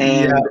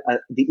 And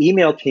the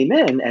email came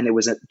in, and it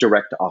was a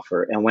direct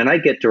offer. And when I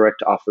get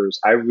direct offers,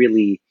 I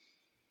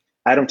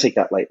don't take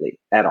that lightly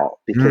at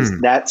all, because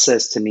that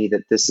says to me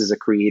that this is a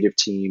creative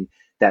team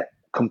that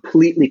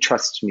completely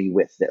trusts me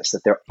with this,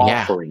 that they're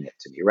offering it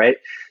to me, right?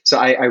 So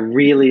I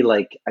really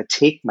I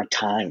take my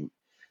time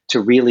to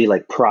really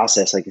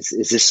process,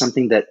 is this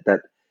something that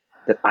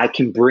I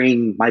can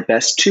bring my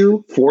best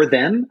to for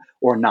them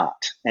or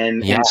not?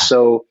 And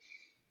so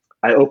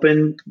I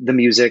open the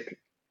music,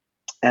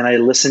 and I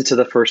listened to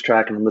the first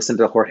track, and I listened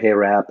to the Jorge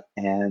rap,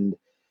 and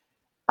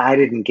I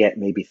didn't get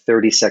maybe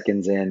 30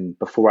 seconds in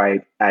before I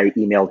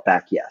emailed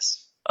back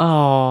yes.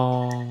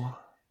 Oh.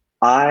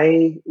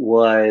 I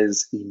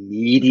was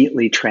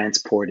immediately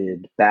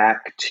transported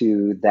back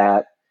to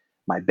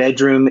my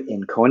bedroom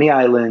in Coney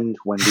Island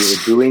when we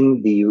were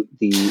doing the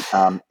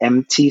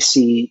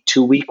MTC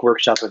 2-week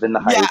workshop of In the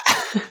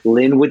Heights. Yeah.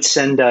 Lynn would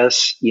send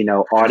us,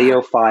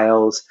 audio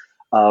files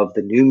of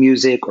the new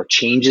music or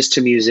changes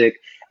to music.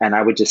 And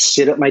I would just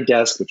sit at my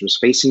desk, which was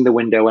facing the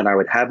window, and I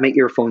would have my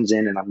earphones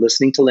in, and I'm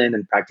listening to Lynn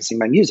and practicing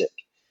my music.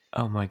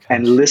 Oh my gosh.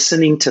 And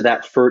listening to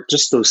that for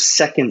just those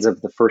seconds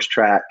of the first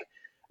track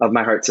of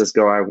My Heart Says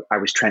Go, I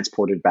was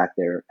transported back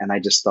there. And I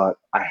just thought,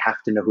 I have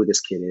to know who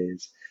this kid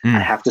is. I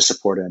have to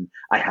support him.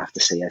 I have to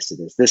say yes to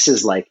this. This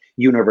is like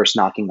universe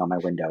knocking on my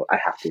window. I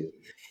have to.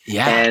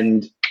 Yeah.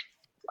 And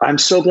I'm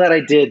so glad I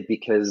did,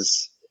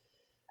 because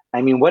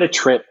I mean, what a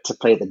trip to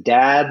play the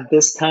dad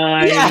this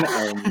time.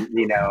 Yeah. And,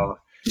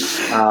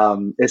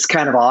 it's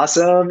kind of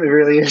awesome. It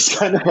really is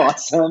kind of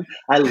awesome.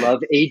 I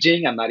love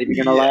aging. I'm not even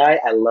going to lie.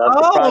 I love the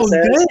Oh,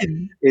 process.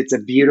 good. It's a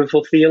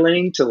beautiful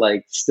feeling to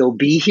like still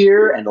be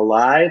here and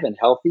alive and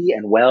healthy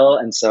and well.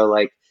 And so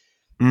like,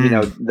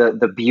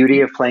 the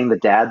beauty of playing the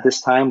dad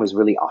this time was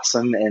really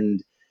awesome.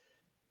 And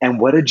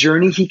what a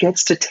journey he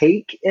gets to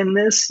take in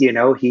this.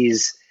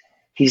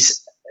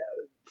 He's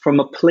from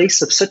a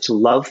place of such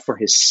love for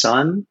his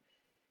son.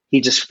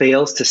 He just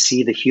fails to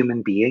see the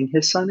human being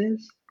his son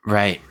is.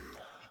 Right.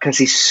 Because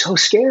he's so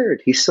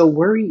scared. He's so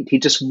worried. He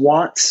just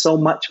wants so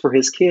much for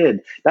his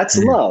kid. That's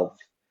love.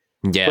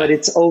 Yeah. But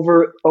it's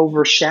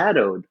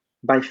overshadowed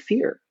by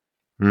fear.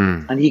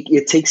 And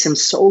it takes him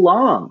so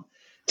long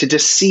to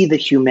just see the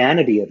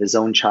humanity of his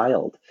own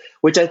child,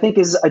 which I think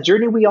is a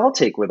journey we all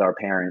take with our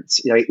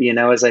parents,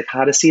 is like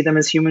how to see them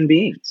as human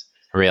beings.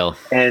 Real.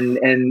 And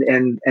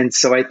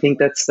so I think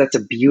that's a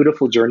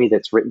beautiful journey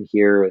that's written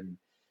here. And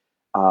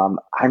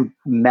I'm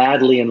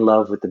madly in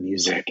love with the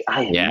music.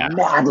 I am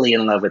madly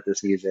in love with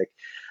this music.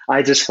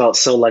 I just felt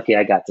so lucky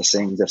I got to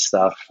sing this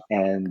stuff.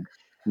 And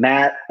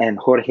Matt and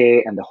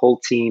Jorge and the whole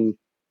team,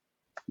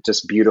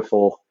 just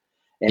beautiful.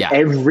 And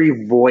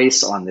every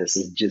voice on this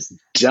is just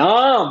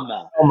dumb.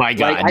 Oh my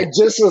God. Like, I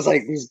just was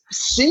like, these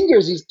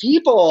singers, these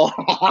people.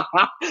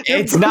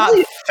 It's not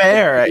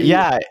fair.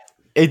 Yeah.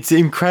 It's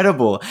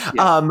incredible.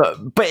 Yeah.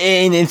 But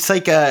it's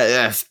like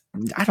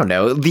I don't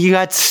know, you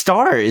got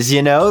stars,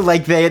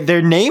 like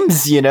their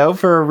names,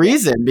 for a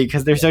reason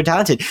because they're so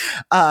talented.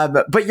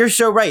 But you're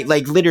so right.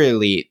 Like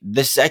literally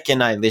the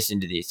second I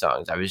listened to these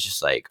songs, I was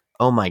just like,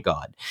 oh my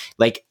God,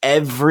 like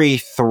every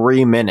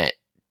 3 minutes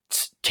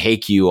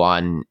take you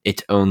on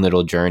its own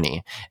little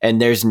journey.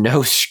 And there's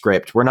no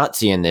script. We're not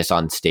seeing this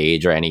on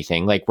stage or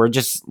anything. Like we're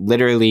just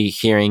literally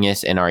hearing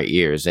this in our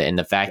ears. And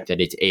the fact that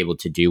it's able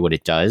to do what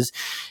it does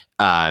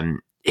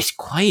is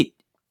quite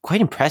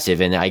impressive.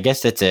 And I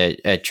guess that's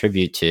a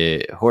tribute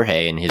to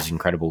Jorge and his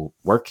incredible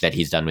work that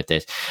he's done with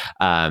this.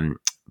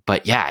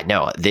 But yeah,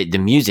 no, the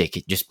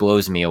music just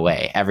blows me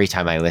away every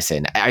time I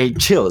listen. I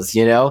chills,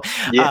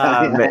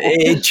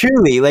 It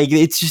truly, like,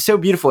 it's just so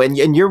beautiful.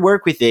 And your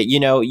work with it,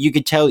 you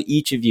could tell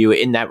each of you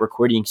in that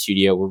recording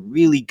studio were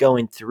really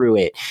going through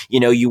it.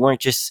 You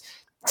weren't just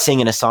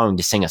singing a song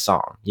to sing a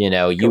song.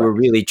 You were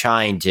really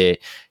trying to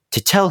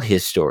tell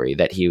his story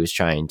that he was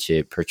trying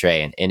to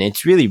portray. And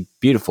it's really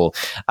beautiful.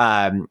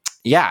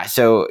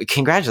 So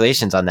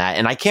congratulations on that.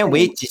 And I can't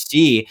wait to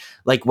see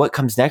like what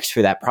comes next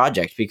for that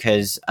project,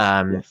 because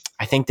I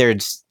think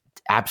there's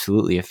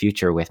absolutely a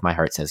future with My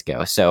Heart Says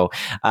Go. So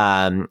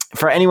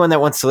for anyone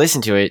that wants to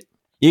listen to it,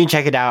 you can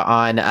check it out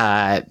on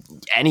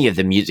any of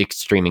the music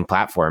streaming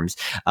platforms,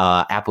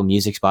 Apple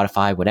Music,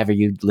 Spotify, whatever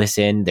you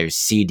listen. There's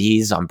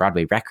CDs on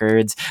Broadway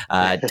Records.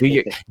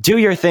 Do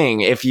your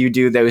thing if you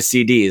do those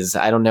CDs.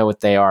 I don't know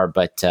what they are,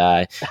 but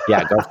go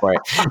for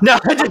it. No,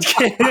 I'm just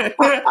kidding.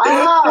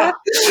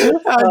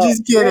 I'm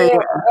just kidding.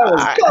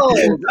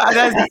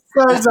 I'm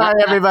so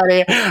sorry,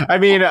 everybody. I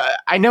mean,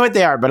 I know what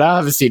they are, but I don't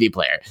have a CD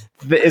player.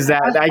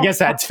 I guess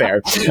that's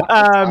fair.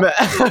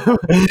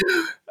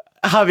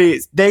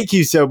 Javi, thank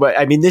you so much.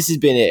 I mean, this has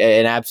been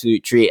an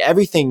absolute treat.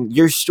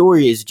 Your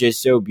story is just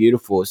so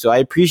beautiful. So I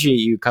appreciate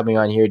you coming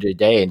on here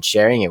today and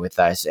sharing it with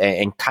us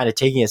and kind of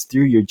taking us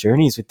through your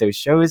journeys with those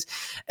shows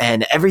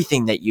and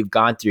everything that you've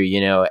gone through.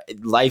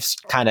 Life's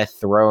kind of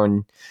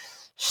thrown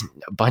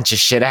a bunch of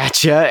shit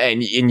at you,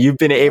 and you've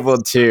been able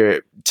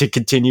to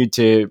continue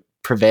to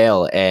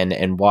prevail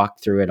and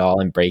walk through it all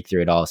and break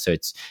through it all. So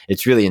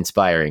it's really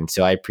inspiring.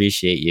 So I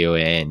appreciate you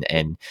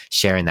and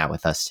sharing that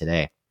with us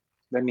today.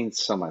 That means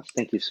so much.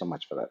 Thank you so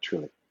much for that,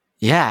 truly.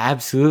 Yeah,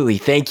 absolutely.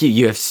 Thank you.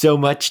 You have so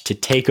much to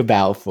take a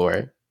bow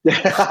for.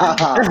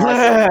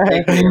 Awesome.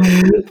 Thank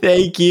you.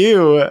 Thank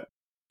you.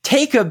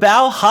 Take a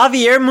bow,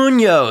 Javier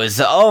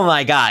Muñoz. Oh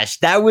my gosh.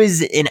 That was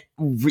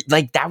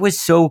that was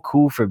so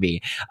cool for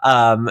me.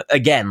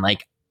 Again,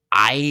 like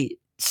I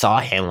saw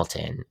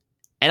Hamilton,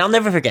 and I'll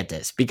never forget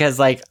this because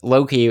like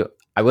low-key,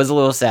 I was a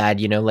little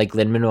sad, like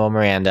Lin-Manuel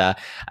Miranda.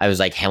 I was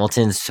like,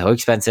 Hamilton's so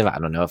expensive. I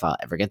don't know if I'll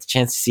ever get the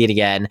chance to see it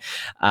again.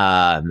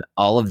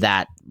 All of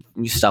that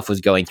stuff was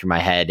going through my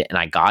head, and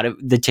I got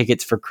the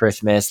tickets for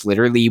Christmas,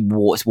 literally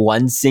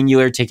one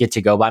singular ticket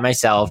to go by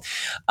myself.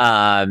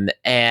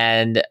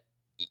 And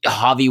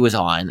Javi was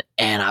on,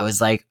 and I was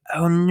like,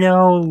 oh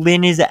no,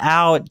 Lin is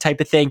out type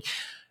of thing.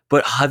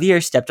 But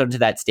Javier stepped onto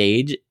that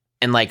stage,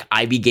 and like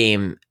I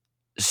became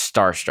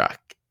starstruck.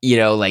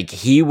 Like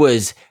he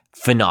was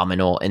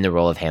phenomenal in the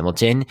role of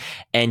Hamilton,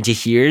 and to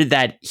hear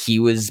that he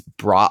was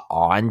brought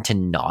on to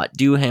not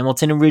do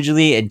Hamilton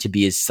originally and to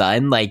be his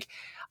son, like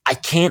I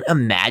can't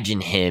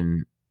imagine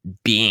him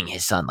being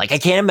his son. Like I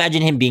can't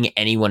imagine him being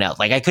anyone else.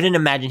 Like I couldn't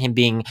imagine him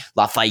being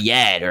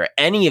Lafayette or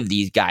any of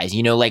these guys,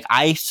 like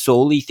I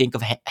solely think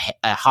of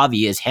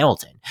Javi as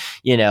Hamilton,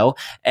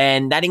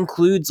 and that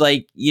includes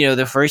like,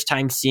 the first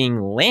time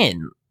seeing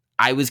Lin,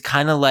 I was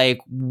kind of like,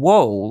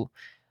 whoa,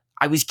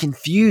 I was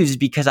confused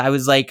because I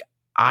was like,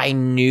 I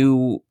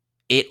knew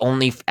it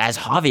only as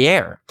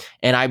Javier.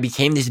 And I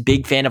became this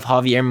big fan of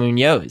Javier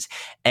Muñoz.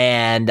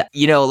 And,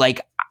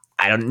 like,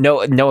 I don't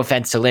know, no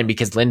offense to Lynn,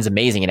 because Lynn's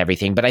amazing and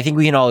everything, but I think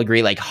we can all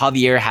agree, like,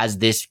 Javier has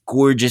this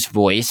gorgeous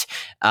voice,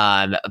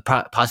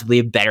 possibly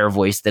a better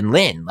voice than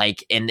Lynn,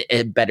 like, and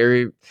a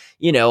better,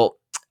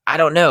 I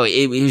don't know.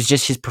 It was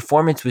just, his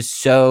performance was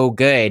so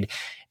good.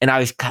 And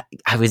I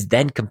was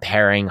then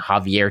comparing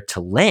Javier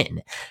to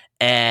Lynn.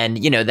 And,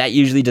 that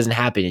usually doesn't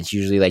happen. It's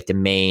usually like the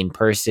main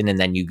person, and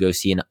then you go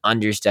see an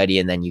understudy,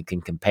 and then you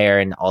can compare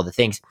and all the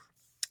things.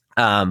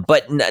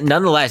 But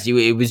nonetheless,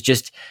 it was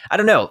just, I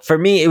don't know, for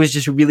me, it was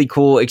just a really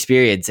cool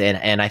experience.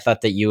 And I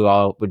thought that you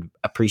all would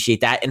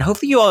appreciate that. And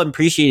hopefully you all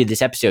appreciated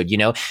this episode,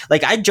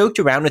 like I joked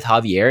around with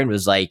Javier and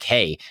was like,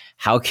 hey,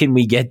 how can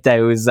we get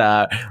those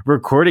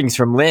recordings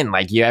from Lynn?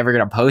 Like, you ever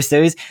going to post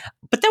those?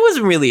 But that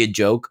wasn't really a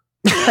joke.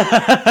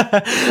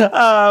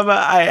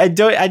 I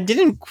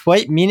didn't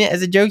quite mean it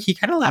as a joke. He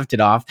kind of laughed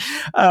it off.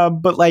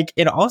 But like,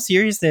 in all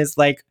seriousness,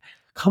 like,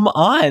 come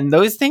on,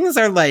 those things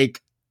are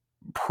like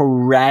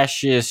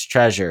precious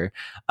treasure.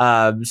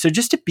 So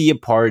just to be a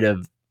part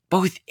of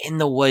both In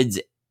the Woods,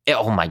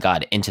 oh my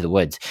God, Into the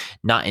Woods,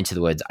 not Into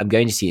the Woods. I'm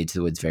going to see Into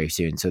the Woods very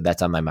soon, so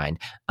that's on my mind.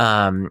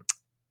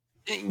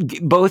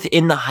 Both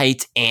In the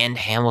Heights and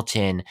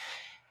Hamilton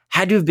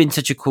had to have been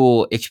such a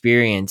cool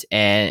experience,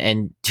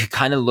 and to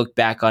kind of look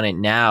back on it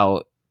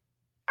now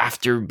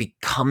after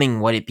becoming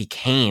what it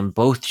became,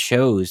 both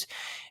shows,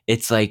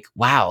 it's like,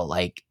 wow,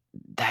 like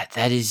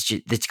that is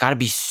just, that's got to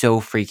be so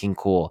freaking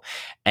cool.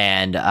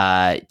 And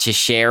to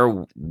share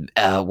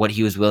what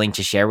he was willing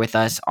to share with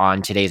us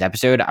on today's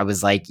episode, I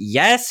was like,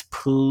 yes,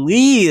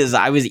 please.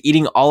 I was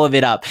eating all of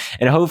it up.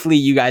 And hopefully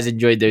you guys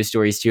enjoyed those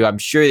stories too. I'm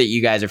sure that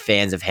you guys are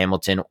fans of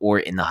Hamilton or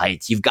In the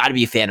Heights. You've got to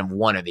be a fan of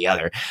one or the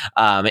other,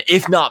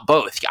 if not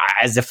both.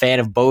 As a fan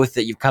of both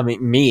that you've come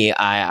at me,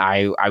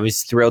 I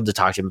was thrilled to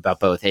talk to him about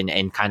both,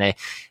 and kind of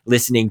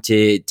listening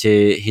to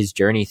his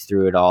journey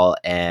through it all,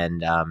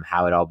 and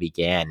how it all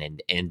began,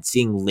 and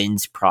seeing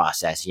Lynn's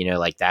process,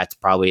 like that's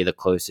probably the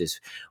closest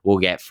we'll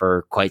get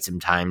for quite some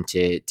time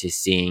to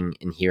seeing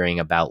and hearing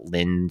about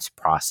Lynn's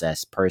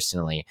process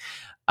personally,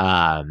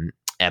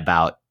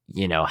 about,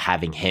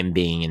 having him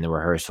being in the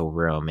rehearsal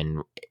room,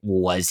 and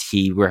was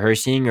he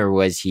rehearsing or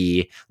was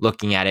he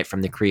looking at it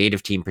from the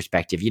creative team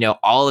perspective?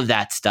 All of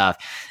that stuff.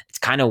 It's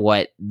kind of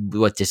what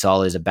this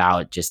all is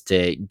about, just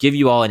to give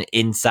you all an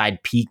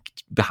inside peek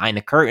behind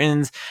the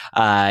curtains,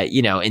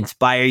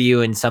 inspire you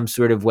in some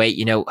sort of way.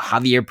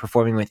 Javier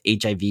performing with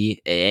HIV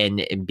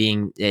and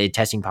being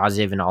testing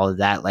positive and all of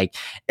that, like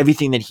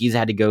everything that he's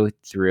had to go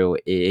through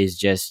is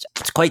just,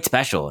 it's quite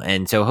special.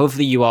 And so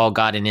hopefully you all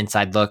got an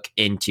inside look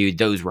into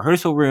those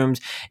rehearsal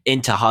rooms,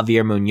 into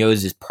Javier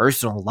Muñoz's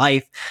personal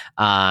life.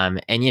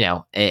 And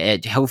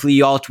hopefully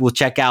you all will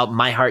check out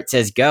My Heart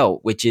Says Go,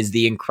 which is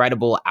the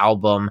incredible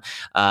album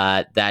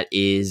that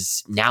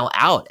is now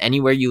out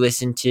anywhere you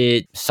listen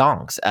to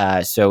songs.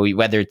 So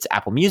whether it's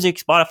Apple Music,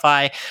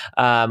 Spotify,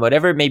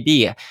 whatever it may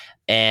be.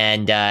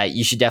 And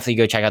you should definitely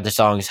go check out the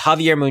songs.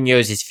 Javier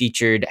Muñoz is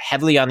featured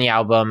heavily on the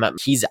album.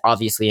 He's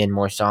obviously in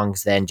more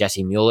songs than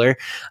Jesse Mueller,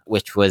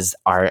 which was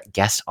our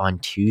guest on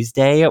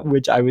Tuesday,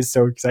 which I was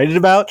so excited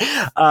about.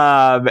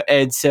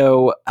 And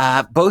so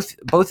both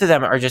of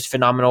them are just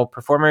phenomenal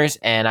performers.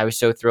 And I was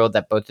so thrilled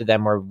that both of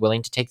them were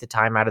willing to take the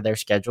time out of their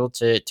schedule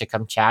to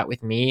come chat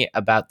with me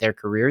about their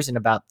careers and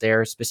about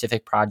their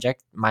specific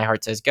project, My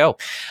Heart Says Go.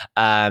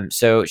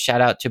 So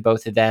shout out to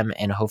both of them,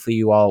 and hopefully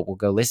you all will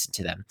go listen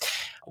to them.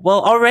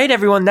 Well, all right,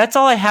 everyone. That's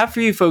all I have for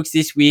you folks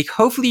this week.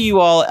 Hopefully you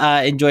all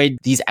enjoyed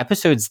these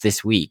episodes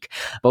this week,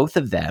 both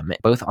of them,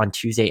 both on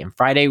Tuesday and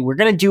Friday. We're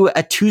going to do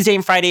a Tuesday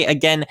and Friday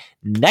again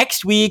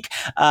next week.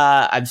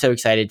 I'm so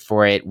excited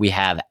for it. We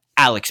have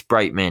Alex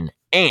Brightman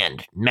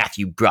and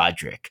Matthew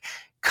Broderick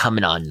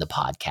coming on the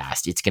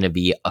podcast. It's going to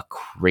be a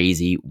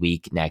crazy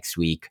week next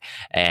week.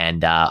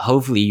 And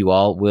hopefully you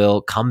all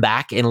will come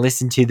back and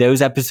listen to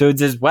those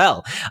episodes as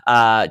well.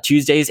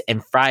 Tuesdays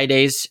and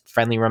Fridays,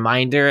 friendly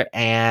reminder.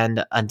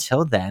 And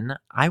until then,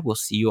 I will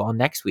see you all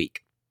next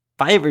week.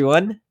 Bye,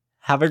 everyone.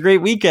 Have a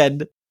great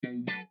weekend.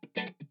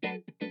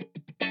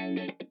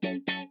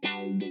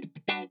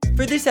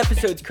 For this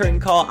episode's curtain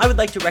call, I would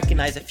like to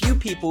recognize a few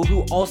people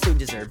who also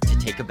deserve to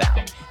take a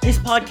bow. This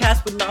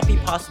podcast would not be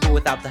possible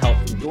without the help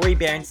from Dory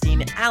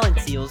Berenstein, Alan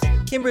Seals,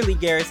 Kimberly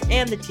Garris,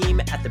 and the team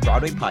at the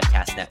Broadway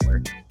Podcast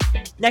Network.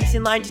 Next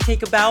in line to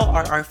take a bow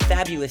are our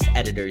fabulous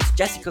editors,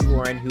 Jessica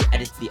Lauren, who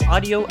edits the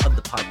audio of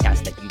the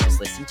podcast that you just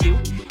listened to,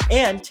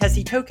 and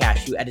Tessie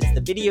Tokash, who edits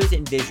the videos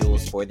and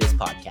visuals for this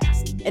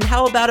podcast. And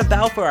how about a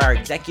bow for our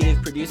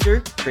executive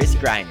producer, Chris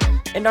Greiner?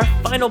 And our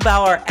final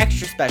bow are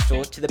extra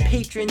special to the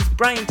patrons,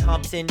 Brian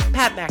Thompson,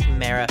 Pat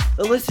McNamara,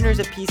 the listeners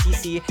of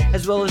PCC,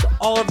 as well as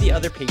all of the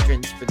other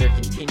patrons for their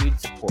continued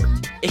support.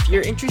 If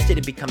you're interested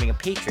in becoming a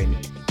patron,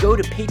 go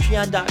to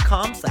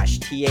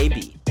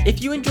patreon.com/TAB.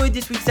 If you enjoyed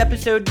this week's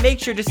episode, make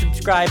sure to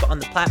subscribe on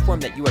the platform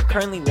that you are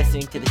currently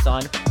listening to this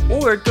on,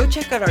 or go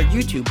check out our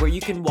YouTube where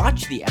you can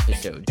watch the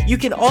episode. You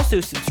can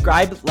also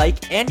subscribe,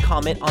 like, and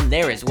comment on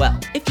there as well.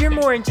 If you're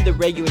more into the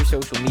regular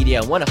social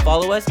media and want to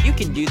follow us, you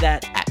can do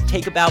that at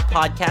Take A Bow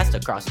Podcast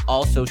across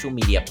all social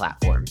media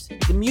platforms.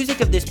 The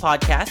music of this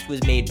podcast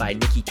was made by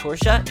Nikki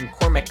Torsha and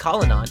Cormac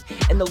Collinon,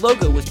 and the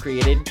logo was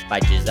created by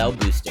Giselle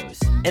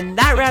Bustos. And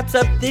that wraps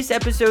up this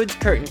episode's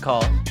Curtain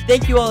Call.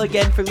 Thank you all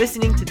again for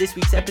listening to this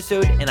week's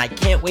episode, and I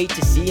can't wait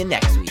to see you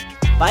next week.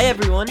 Bye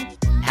everyone,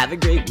 have a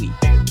great week.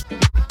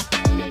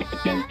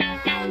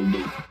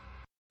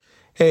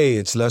 Hey,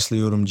 it's Leslie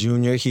Odom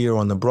Jr. here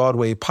on the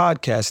Broadway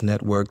Podcast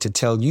Network to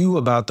tell you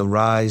about the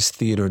Rise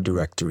Theater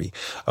Directory,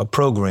 a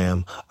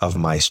program of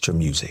Maestro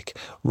Music.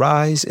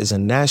 Rise is a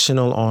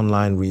national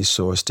online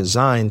resource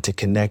designed to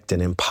connect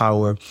and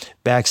empower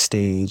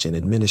backstage and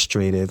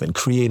administrative and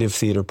creative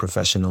theater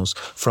professionals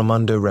from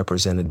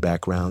underrepresented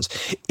backgrounds.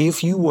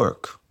 If you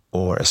work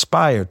or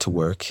aspire to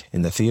work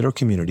in the theater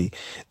community,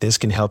 this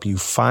can help you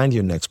find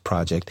your next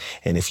project.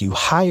 And if you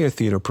hire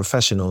theater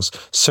professionals,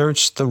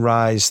 search the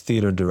Rise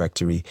Theater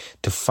Directory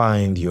to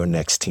find your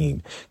next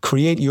team.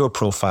 Create your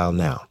profile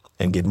now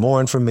and get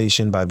more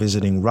information by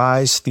visiting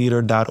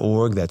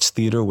risetheater.org. That's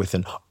theater with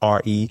an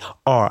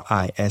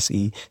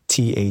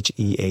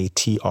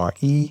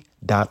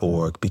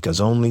RERISETHEATRE.org, because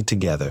only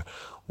together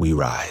we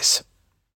rise.